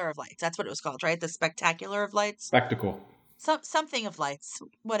spectacular of lights. That's what it was called, right? The Spectacular of Lights. Spectacle. Something of lights,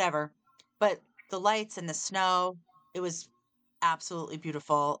 whatever. But the lights and the snow, it was absolutely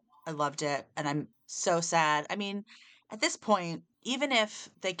beautiful. I loved it, and I'm so sad. I mean, at this point, even if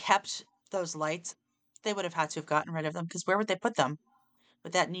they kept those lights, they would have had to have gotten rid of them because where would they put them?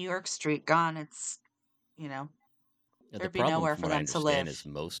 With that New York street gone, it's Yeah, the there'd be problem, nowhere from for what I them to understand, live. is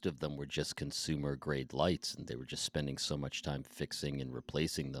most of them were just consumer grade lights, and they were just spending so much time fixing and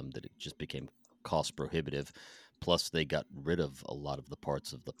replacing them that it just became cost prohibitive. Plus, they got rid of a lot of the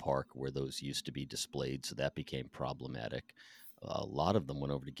parts of the park where those used to be displayed, so that became problematic. A lot of them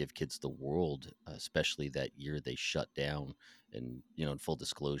went over to Give Kids the World, especially that year they shut down. And, in full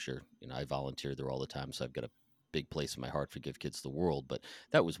disclosure, I volunteer there all the time, so I've got a big place in my heart for Give Kids the World. But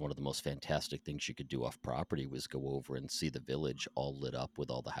that was one of the most fantastic things you could do off property, was go over and see the village all lit up with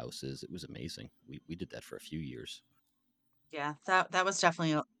all the houses. It was amazing. We did that for a few years. Yeah, that was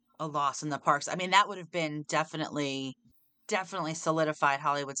definitely a loss in the parks. I mean, that would have been definitely solidified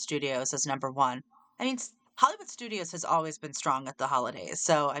Hollywood Studios as number one. I mean, Hollywood Studios has always been strong at the holidays,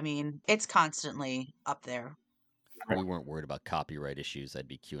 so I mean, it's constantly up there. We weren't worried about copyright issues. I'd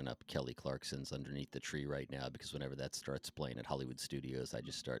be queuing up Kelly Clarkson's Underneath the Tree right now, because whenever that starts playing at Hollywood Studios, I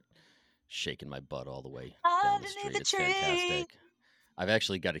just start shaking my butt all the way down the Underneath street. the It's tree. fantastic. I've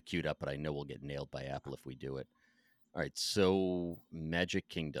actually got it queued up, but I know we'll get nailed by Apple if we do it. All right, so Magic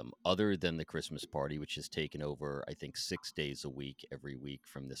Kingdom, other than the Christmas party, which has taken over, I think, 6 days a week, every week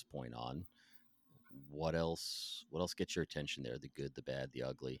from this point on, what else gets your attention there? The good, the bad, the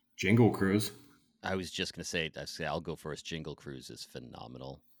ugly? Jingle Cruise. I was just going to say, I'll go first. Jingle Cruise is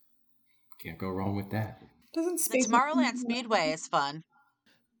phenomenal. Can't go wrong with that. Doesn't The Space Tomorrowland Speedway is fun.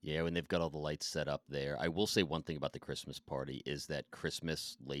 Yeah, when they've got all the lights set up there. I will say one thing about the Christmas party is that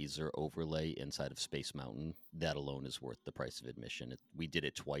Christmas laser overlay inside of Space Mountain. That alone is worth the price of admission. We did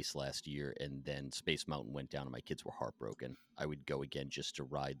it twice last year, and then Space Mountain went down, and my kids were heartbroken. I would go again just to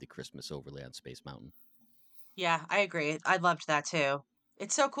ride the Christmas overlay on Space Mountain. Yeah, I agree. I loved that too.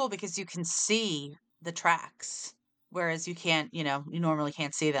 It's so cool because you can see the tracks, whereas you can't, you normally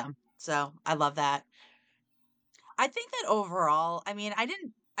can't see them. So I love that. I think that overall, I mean,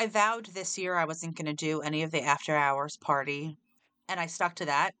 I vowed this year I wasn't going to do any of the after hours party, and I stuck to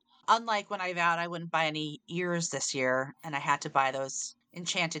that. Unlike when I vowed I wouldn't buy any ears this year, and I had to buy those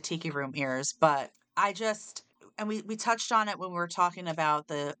enchanted tiki room ears. But I just, and we touched on it when we were talking about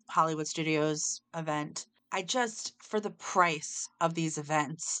the Hollywood Studios event. I just, for the price of these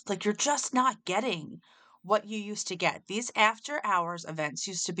events, like you're just not getting what you used to get. These after hours events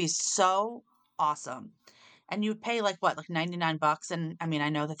used to be so awesome, and you'd pay like what, like 99 bucks. And I mean, I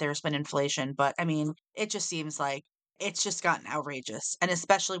know that there's been inflation, but I mean, it just seems like it's just gotten outrageous. And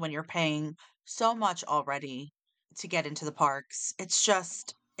especially when you're paying so much already to get into the parks, it's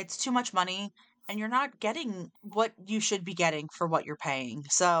too much money, and you're not getting what you should be getting for what you're paying.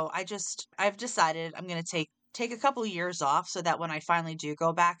 So I've decided I'm going to take a couple of years off so that when I finally do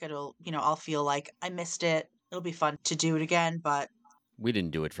go back, I'll feel like I missed it. It'll be fun to do it again, but We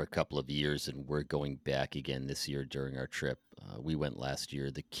didn't do it for a couple of years, and we're going back again this year during our trip. We went last year.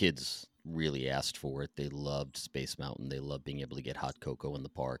 The kids really asked for it. They loved Space Mountain. They loved being able to get hot cocoa in the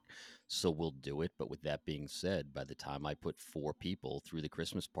park. So we'll do it. But with that being said, by the time I put 4 people through the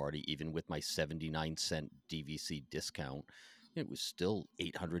Christmas party, even with my 79-cent DVC discount, it was still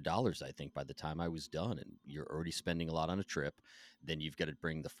 $800, I think, by the time I was done. And you're already spending a lot on a trip. Then you've got to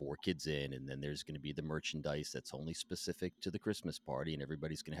bring the 4 kids in, and then there's going to be the merchandise that's only specific to the Christmas party, and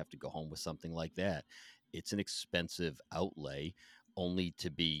everybody's going to have to go home with something like that. It's an expensive outlay, only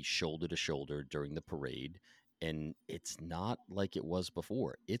to be shoulder to shoulder during the parade. And it's not like it was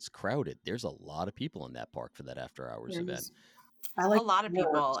before. It's crowded. There's a lot of people in that park for that after hours event. Yes. I a like lot of sports.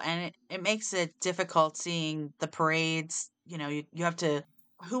 people, and it makes it difficult seeing the parades. You have to,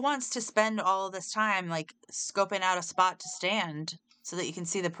 who wants to spend all of this time like scoping out a spot to stand so that you can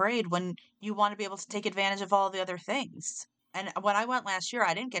see the parade when you want to be able to take advantage of all the other things. And when I went last year,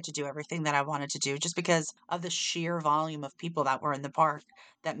 I didn't get to do everything that I wanted to do just because of the sheer volume of people that were in the park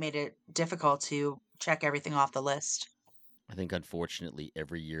that made it difficult to check everything off the list. I think unfortunately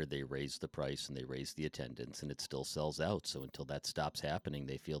every year they raise the price and they raise the attendance and it still sells out. So until that stops happening,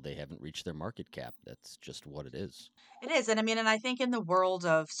 they feel they haven't reached their market cap. That's just what it is. It is. And I mean, and I think in the world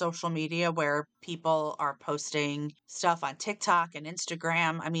of social media where people are posting stuff on TikTok and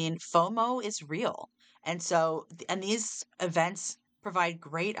Instagram, I mean, FOMO is real. And so, and these events provide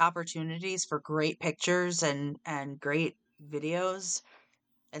great opportunities for great pictures and great videos.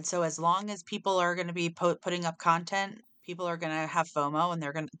 And so, as long as people are going to be putting up content, people are going to have FOMO, and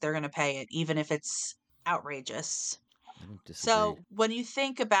they're going to pay it, even if it's outrageous. I don't disagree. So, when you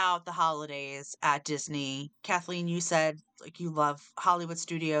think about the holidays at Disney, Kathleen, you said like you love Hollywood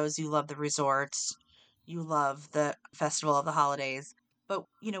Studios, you love the resorts, you love the Festival of the Holidays. But,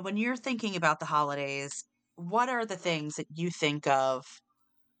 when you're thinking about the holidays, what are the things that you think of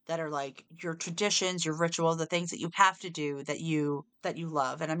that are like your traditions, your rituals, the things that you have to do that you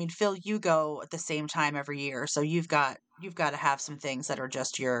love? And I mean, Phil, you go at the same time every year, so you've got to have some things that are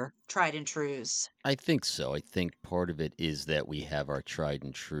just your tried and trues. I think so. I think part of it is that we have our tried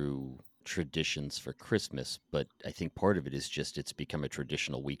and true traditions for Christmas, but I think part of it is just it's become a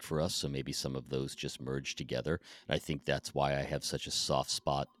traditional week for us. So maybe some of those just merge together. And I think that's why I have such a soft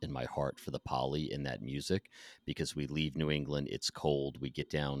spot in my heart for the Polly and that music, because we leave New England, it's cold, we get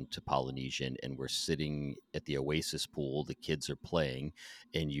down to Polynesian, and we're sitting at the Oasis pool, the kids are playing,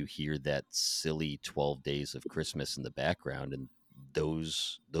 and you hear that silly 12 Days of Christmas in the background. And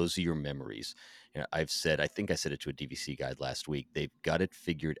those are your memories. I think I said it to a DVC guide last week. They've got it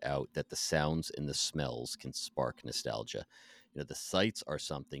figured out that the sounds and the smells can spark nostalgia. The sights are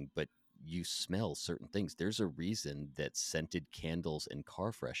something, but you smell certain things. There's a reason that scented candles and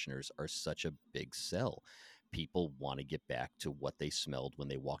car fresheners are such a big sell. People want to get back to what they smelled when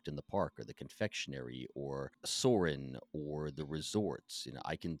they walked in the park or the confectionery or Sorin or the resorts.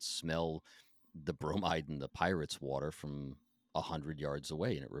 I can smell the bromide in the pirates water from 100 yards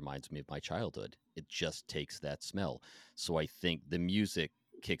away, and it reminds me of my childhood. It just takes that smell. So I think the music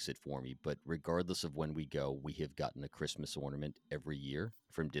kicks it for me. But regardless of when we go, we have gotten a Christmas ornament every year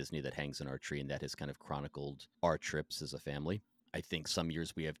from Disney that hangs in our tree, and that has kind of chronicled our trips as a family. I think some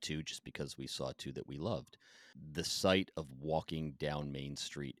years we have 2 just because we saw 2 that we loved. The sight of walking down Main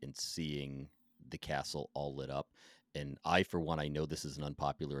Street and seeing the castle all lit up And I, for one, I know this is an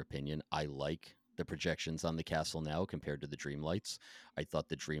unpopular opinion. I like the projections on the castle now compared to the dream lights. I thought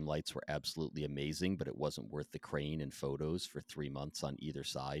the dream lights were absolutely amazing, but it wasn't worth the crane and photos for 3 months on either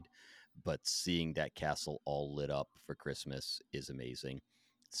side. But seeing that castle all lit up for Christmas is amazing.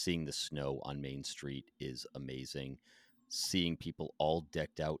 Seeing the snow on Main Street is amazing. Seeing people all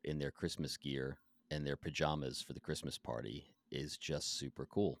decked out in their Christmas gear and their pajamas for the Christmas party is just super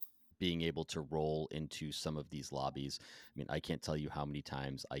cool. Being able to roll into some of these lobbies. I mean, I can't tell you how many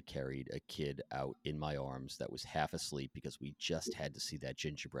times I carried a kid out in my arms that was half asleep because we just had to see that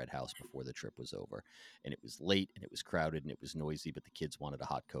gingerbread house before the trip was over. And it was late and it was crowded and it was noisy, but the kids wanted a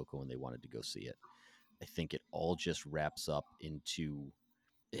hot cocoa and they wanted to go see it. I think it all just wraps up into,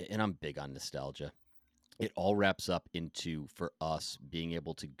 and I'm big on nostalgia, it all wraps up into, for us, being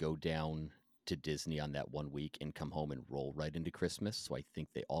able to go down to Disney on that 1 week and come home and roll right into Christmas. So I think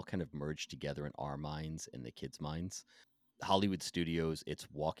they all kind of merge together in our minds and the kids' minds. Hollywood Studios, it's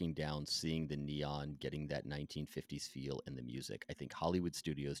walking down, seeing the neon, getting that 1950s feel and the music. I think Hollywood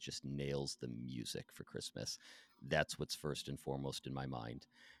Studios just nails the music for Christmas. That's what's first and foremost in my mind.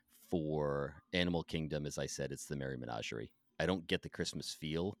 For Animal Kingdom, as I said, it's the Merry Menagerie. I don't get the Christmas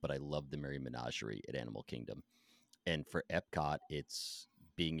feel, but I love the Merry Menagerie at Animal Kingdom. And for Epcot, it's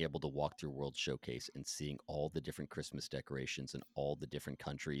being able to walk through World Showcase and seeing all the different Christmas decorations in all the different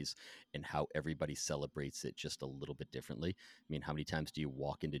countries and how everybody celebrates it just a little bit differently. I mean, how many times do you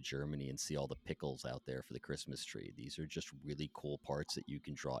walk into Germany and see all the pickles out there for the Christmas tree? These are just really cool parts that you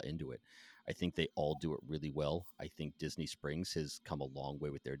can draw into it. I think they all do it really well. I think Disney Springs has come a long way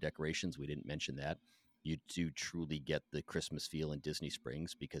with their decorations. We didn't mention that. You do truly get the Christmas feel in Disney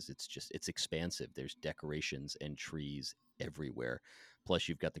Springs because it's expansive. There's decorations and trees everywhere. Plus,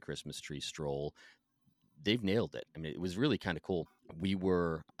 you've got the Christmas tree stroll. They've nailed it. I mean, it was really kind of cool.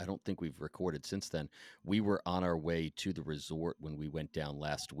 I don't think we've recorded since then. We were on our way to the resort when we went down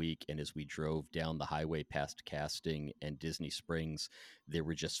last week. And as we drove down the highway past Casting and Disney Springs, there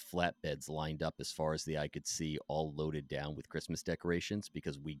were just flatbeds lined up as far as the eye could see, all loaded down with Christmas decorations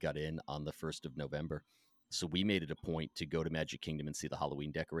because we got in on the 1st of November. So we made it a point to go to Magic Kingdom and see the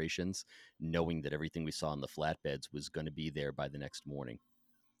Halloween decorations, knowing that everything we saw on the flatbeds was going to be there by the next morning.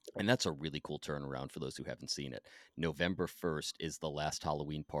 And that's a really cool turnaround for those who haven't seen it. November 1st is the last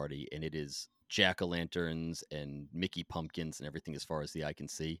Halloween party, and it is jack-o'-lanterns and Mickey pumpkins and everything as far as the eye can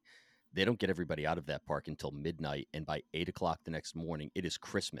see. They don't get everybody out of that park until midnight, and by 8 o'clock the next morning, it is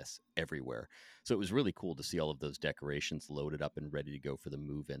Christmas everywhere. So it was really cool to see all of those decorations loaded up and ready to go for the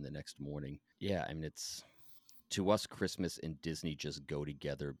move-in the next morning. Yeah, I mean, to us, Christmas and Disney just go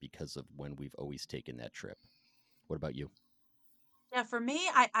together because of when we've always taken that trip. What about you? Yeah, for me,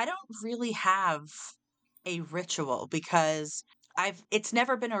 I don't really have a ritual because it's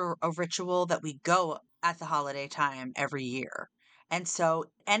never been a ritual that we go at the holiday time every year. And so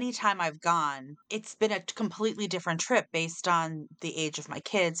anytime I've gone, it's been a completely different trip based on the age of my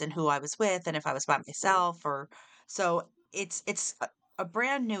kids and who I was with and if I was by myself or so it's a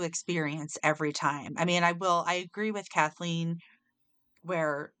brand new experience every time. I mean, I agree with Kathleen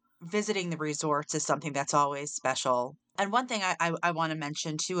where visiting the resorts is something that's always special. And one thing I want to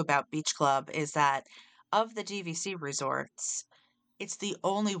mention too about Beach Club is that of the DVC resorts, it's the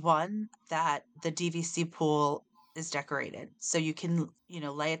only one that the DVC pool is decorated. So you can,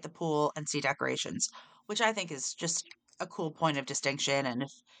 lay at the pool and see decorations, which I think is just a cool point of distinction and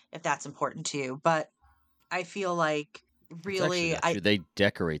if that's important to you. But I feel like It's actually really not true. They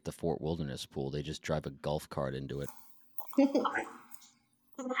decorate the Fort Wilderness pool. They just drive a golf cart into it.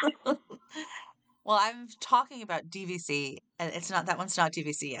 Well, I'm talking about DVC, and that one's not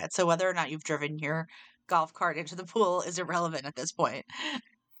DVC yet. So whether or not you've driven your golf cart into the pool is irrelevant at this point.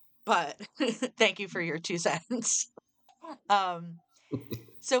 But thank you for your 2 cents. Um,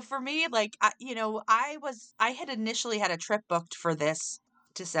 so for me, like I had initially had a trip booked for this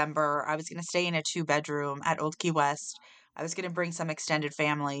December. I was going to stay in a 2-bedroom at Old Key West. I was going to bring some extended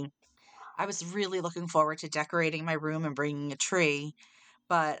family. I was really looking forward to decorating my room and bringing a tree,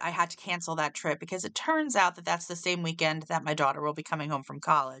 but I had to cancel that trip because it turns out that that's the same weekend that my daughter will be coming home from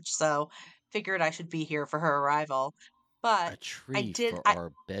college. So figured I should be here for her arrival. But A tree for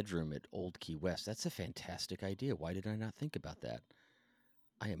our bedroom at Old Key West. That's a fantastic idea. Why did I not think about that?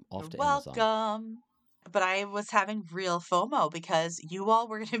 I am off to Amazon. welcome. But I was having real FOMO because you all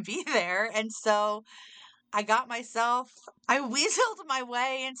were going to be there. And so I weaseled my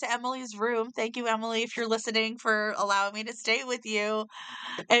way into Emily's room. Thank you, Emily, if you're listening, for allowing me to stay with you.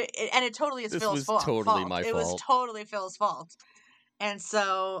 And it totally is This Phil's was fault. totally my It was fault. totally Phil's fault. And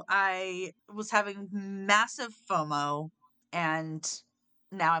so I was having massive FOMO and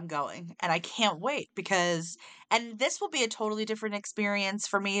now I'm going, and I can't wait and this will be a totally different experience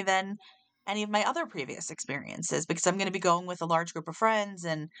for me than any of my other previous experiences because I'm going to be going with a large group of friends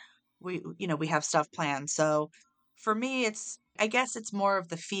and we have stuff planned. So for me, I guess it's more of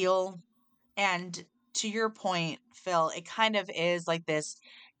the feel. And to your point, Phil, it kind of is like this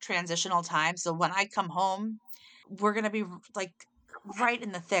transitional time. So when I come home, we're going to be like right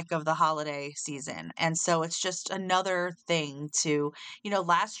in the thick of the holiday season. And so it's just another thing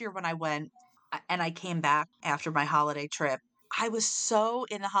last year when I went and I came back after my holiday trip, I was so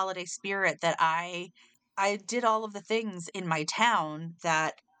in the holiday spirit that I did all of the things in my town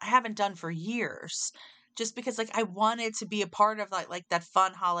that I haven't done for years just because like I wanted to be a part of like that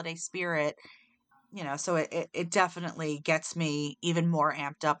fun holiday spirit, so it definitely gets me even more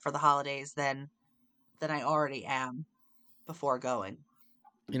amped up for the holidays than I already am before going.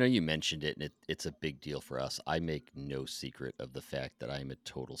 You mentioned it, and it's a big deal for us. I make no secret of the fact that I'm a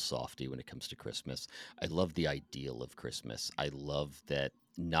total softie when it comes to Christmas. I love the ideal of Christmas. I love that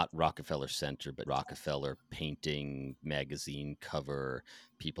not Rockefeller Center, but Rockefeller painting, magazine cover,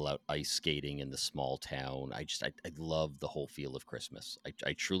 people out ice skating in the small town. I love the whole feel of Christmas.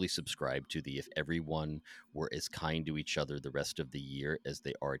 I truly subscribe to the if everyone were as kind to each other the rest of the year as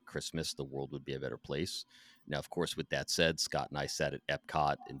they are at Christmas, the world would be a better place. Now, of course, with that said, Scott and I sat at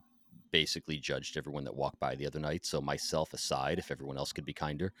Epcot and basically judged everyone that walked by the other night. So myself aside, if everyone else could be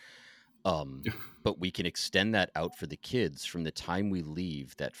kinder. But we can extend that out for the kids from the time we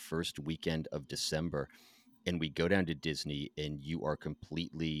leave that first weekend of December and we go down to Disney and you are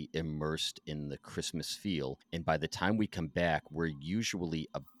completely immersed in the Christmas feel. And by the time we come back, we're usually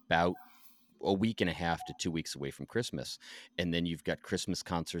about a week and a half to 2 weeks away from Christmas. And then you've got Christmas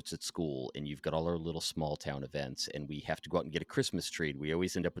concerts at school and you've got all our little small town events and we have to go out and get a Christmas tree. We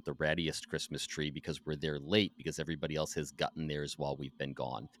always end up with the rattiest Christmas tree because we're there late because everybody else has gotten theirs while we've been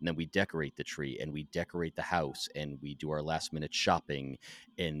gone. And then we decorate the tree and we decorate the house and we do our last minute shopping.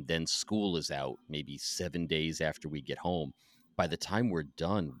 And then school is out maybe 7 days after we get home. By the time we're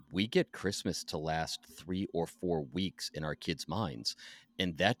done, we get Christmas to last 3 or 4 weeks in our kids' minds.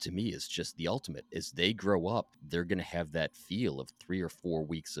 And that to me is just the ultimate. As they grow up, they're going to have that feel of 3 or 4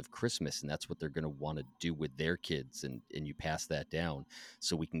 weeks of Christmas. And that's what they're going to want to do with their kids. And you pass that down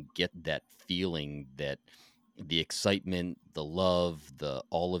so we can get that feeling that the excitement, the love, the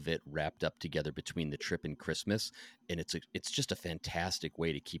all of it wrapped up together between the trip and Christmas. And it's just a fantastic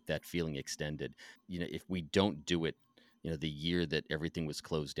way to keep that feeling extended. If we don't do it, the year that everything was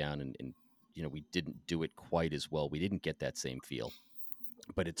closed down and we didn't do it quite as well, we didn't get that same feel.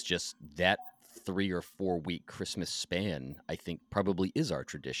 But it's just that 3 or 4 week Christmas span, I think probably is our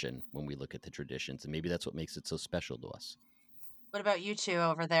tradition when we look at the traditions. And maybe that's what makes it so special to us. What about you two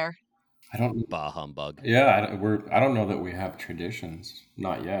over there? I don't. Bah humbug. Yeah, I don't know that we have traditions.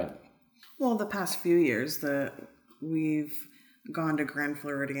 Not yet. Well, the past few years, we've gone to Grand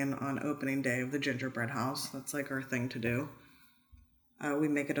Floridian on opening day of the gingerbread house. That's like our thing to do. We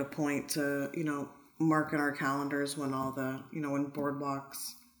make it a point to, mark in our calendars when all the, when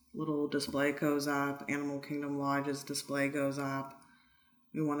Boardwalk's little display goes up, Animal Kingdom Lodge's display goes up.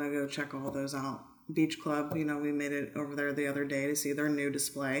 We want to go check all those out. Beach Club, we made it over there the other day to see their new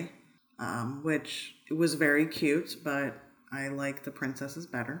display, which was very cute, but I like the princesses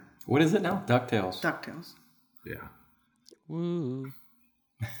better. What is it now? DuckTales. DuckTales. Yeah. Woo.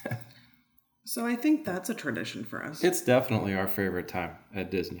 So I think that's a tradition for us. It's definitely our favorite time at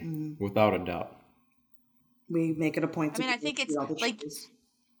Disney, without a doubt. We make it a point to I think it's like trees.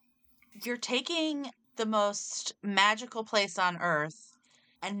 You're taking the most magical place on earth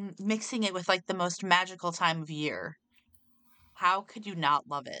and mixing it with like the most magical time of year. How could you not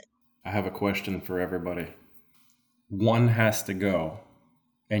love it? I have a question for everybody. One has to go,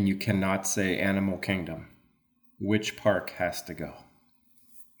 and you cannot say Animal Kingdom. Which park has to go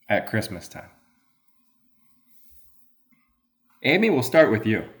at Christmas time? Amy, we'll start with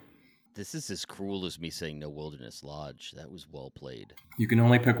you. This is as cruel as me saying no Wilderness Lodge. That was well played. You can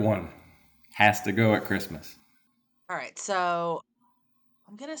only pick one. Has to go at Christmas. All right, so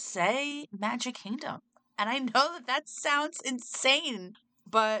I'm going to say Magic Kingdom. And I know that sounds insane,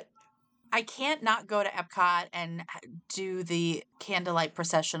 but I can't not go to Epcot and do the candlelight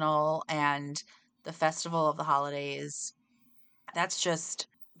processional and the Festival of the Holidays. That's just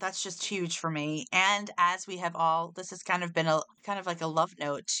huge for me. And as we have this has kind of been like a love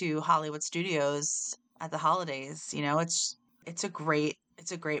note to Hollywood Studios at the holidays. It's a great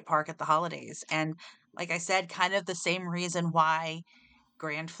park at the holidays. And like I said, kind of the same reason why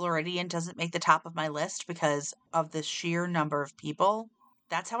Grand Floridian doesn't make the top of my list because of the sheer number of people.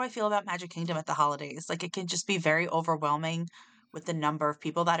 That's how I feel about Magic Kingdom at the holidays. Like it can just be very overwhelming with the number of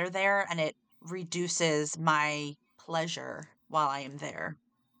people that are there, and it reduces my pleasure while I am there.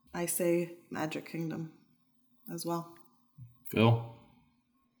 I say Magic Kingdom as well. Phil?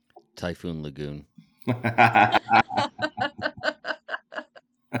 Typhoon Lagoon.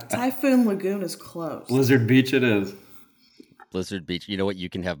 Typhoon Lagoon is closed. Blizzard Beach it is. Blizzard Beach. You know what? You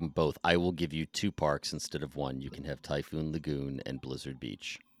can have them both. I will give you 2 parks instead of 1. You can have Typhoon Lagoon and Blizzard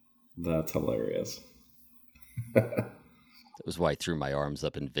Beach. That's hilarious. That was why I threw my arms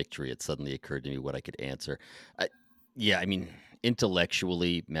up in victory. It suddenly occurred to me what I could answer. Yeah, I mean,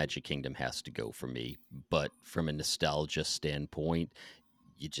 intellectually, Magic Kingdom has to go for me. But from a nostalgia standpoint,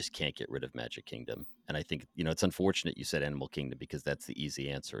 you just can't get rid of Magic Kingdom. And I think, it's unfortunate you said Animal Kingdom because that's the easy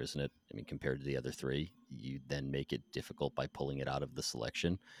answer, isn't it? I mean, compared to the other 3, you then make it difficult by pulling it out of the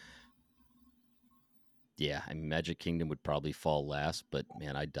selection. Yeah, I mean, Magic Kingdom would probably fall last, but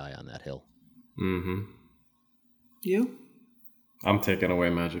man, I'd die on that hill. Mm-hmm. You? I'm taking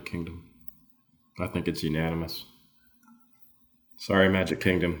away Magic Kingdom. I think it's unanimous. Sorry, Magic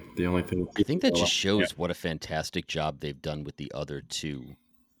Kingdom. The only thing... I think that just shows what a fantastic job they've done with the other 2.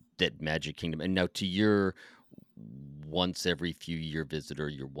 That Magic Kingdom, and now to your once every few year visitor,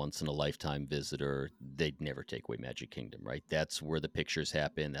 your once in a lifetime visitor, they'd never take away Magic Kingdom, right? That's where the pictures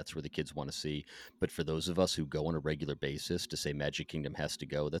happen. That's where the kids want to see. But for those of us who go on a regular basis, to say Magic Kingdom has to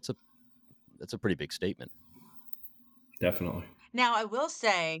go, that's a pretty big statement. Definitely. Now, I will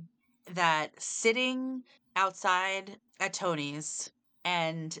say that sitting outside at Tony's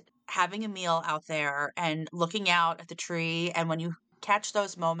and having a meal out there and looking out at the tree, and when you catch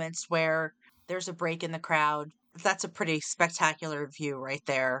those moments where there's a break in the crowd, that's a pretty spectacular view right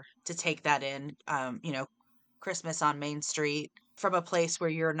there to take that in. Christmas on Main Street from a place where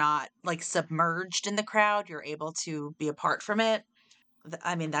you're not like submerged in the crowd, you're able to be apart from it.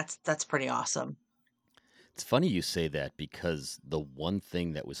 I mean, that's pretty awesome. It's funny you say that because the one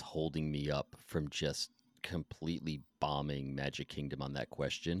thing that was holding me up from just completely bombing Magic Kingdom on that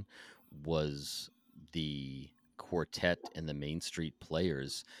question was the quartet and the Main Street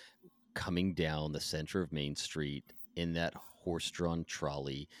Players coming down the center of Main Street in that horse-drawn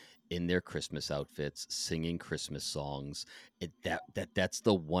trolley in their Christmas outfits, singing Christmas songs. That's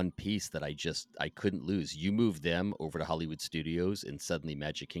the one piece that I couldn't lose. You move them over to Hollywood Studios, and suddenly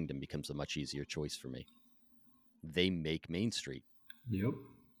Magic Kingdom becomes a much easier choice for me. They make Main Street. Yep,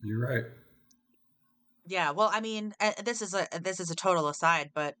 you're right. Yeah, well, I mean, this is a total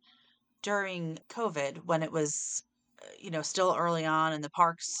aside, but during COVID, when it was, still early on, and the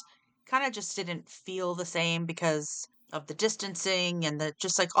parks kind of just didn't feel the same because of the distancing and the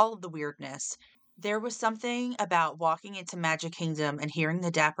just like all of the weirdness. There was something about walking into Magic Kingdom and hearing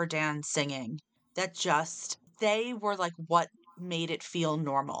the Dapper Dan singing that they were like what made it feel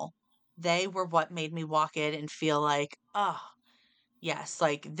normal. They were what made me walk in and feel like, oh, yes,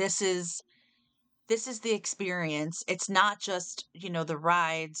 like this is the experience. It's not just, the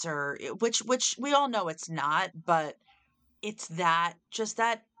rides or which we all know it's not, but it's that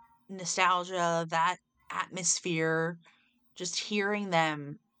nostalgia, that atmosphere, just hearing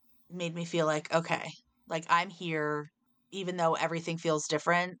them made me feel like, okay, like I'm here, even though everything feels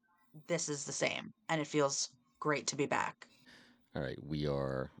different, this is the same. And it feels great to be back. All right, we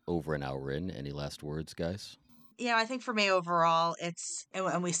are over an hour in. Any last words, guys? I think for me overall,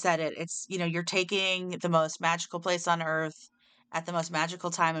 and we said it, you're taking the most magical place on earth at the most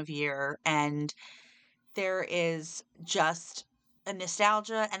magical time of year. And there is just a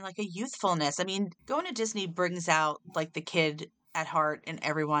nostalgia and like a youthfulness. I mean, going to Disney brings out like the kid at heart in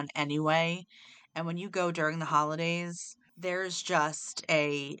everyone anyway. And when you go during the holidays, there's just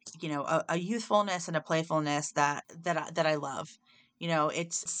a youthfulness and a playfulness that I love.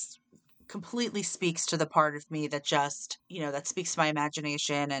 It's completely speaks to the part of me that just, that speaks to my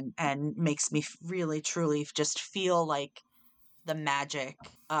imagination and makes me really truly just feel like the magic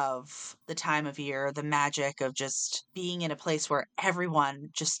of the time of year, the magic of just being in a place where everyone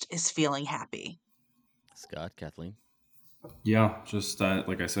just is feeling happy. Scott, Kathleen? Yeah, just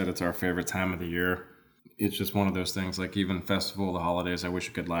like I said, it's our favorite time of the year. It's just one of those things, like even festival, the holidays, I wish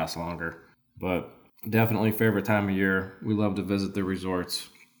it could last longer. But definitely favorite time of year. We love to visit the resorts.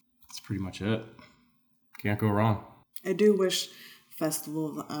 That's pretty much it. Can't go wrong. I do wish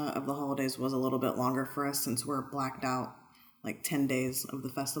Festival of the Holidays was a little bit longer for us since we're blacked out like 10 days of the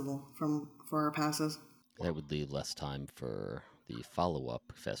festival for our passes. That would leave less time for the follow-up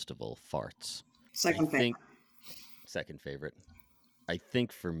festival, Farts. Second favorite. I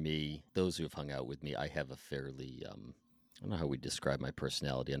think for me, those who have hung out with me, I have a fairly I don't know how we describe my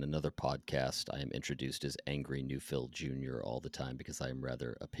personality. On another podcast, I am introduced as Angry New Phil Jr. all the time because I am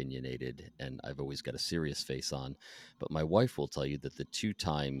rather opinionated and I've always got a serious face on. But my wife will tell you that the 2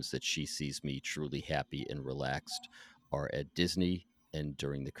 times that she sees me truly happy and relaxed are at Disney and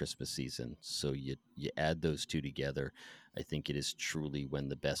during the Christmas season. So you add those 2 together, I think it is truly when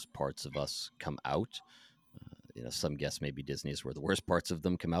the best parts of us come out. Some guess maybe Disney is where the worst parts of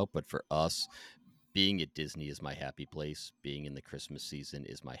them come out, but for us, being at Disney is my happy place. Being in the Christmas season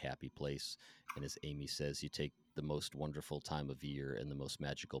is my happy place. And as Amy says, you take the most wonderful time of year and the most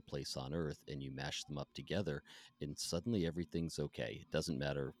magical place on earth and you mash them up together and suddenly everything's okay. It doesn't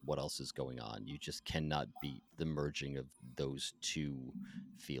matter what else is going on. You just cannot beat the merging of those 2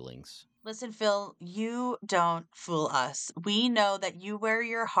 feelings. Listen, Phil, you don't fool us. We know that you wear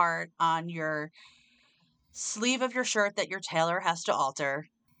your heart on your sleeve of your shirt that your tailor has to alter.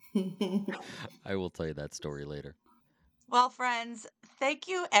 I will tell you that story later. Well, friends, thank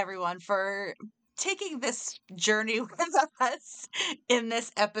you everyone for taking this journey with us in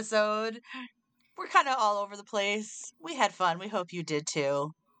this episode. We're kind of all over the place. We had fun. We hope you did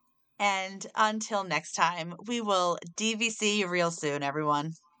too. And until next time, we will DVC you real soon,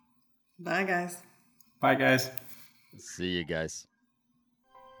 everyone. Bye, guys. Bye, guys. See you guys.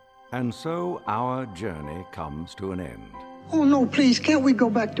 And so our journey comes to an end. Oh, no, please, can't we go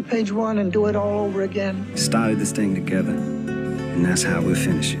back to page 1 and do it all over again? Started this thing together, and that's how we'll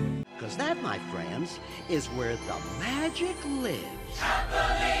finish it. Because that, my friends, is where the magic lives. Top of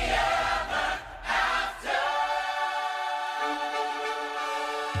the earth.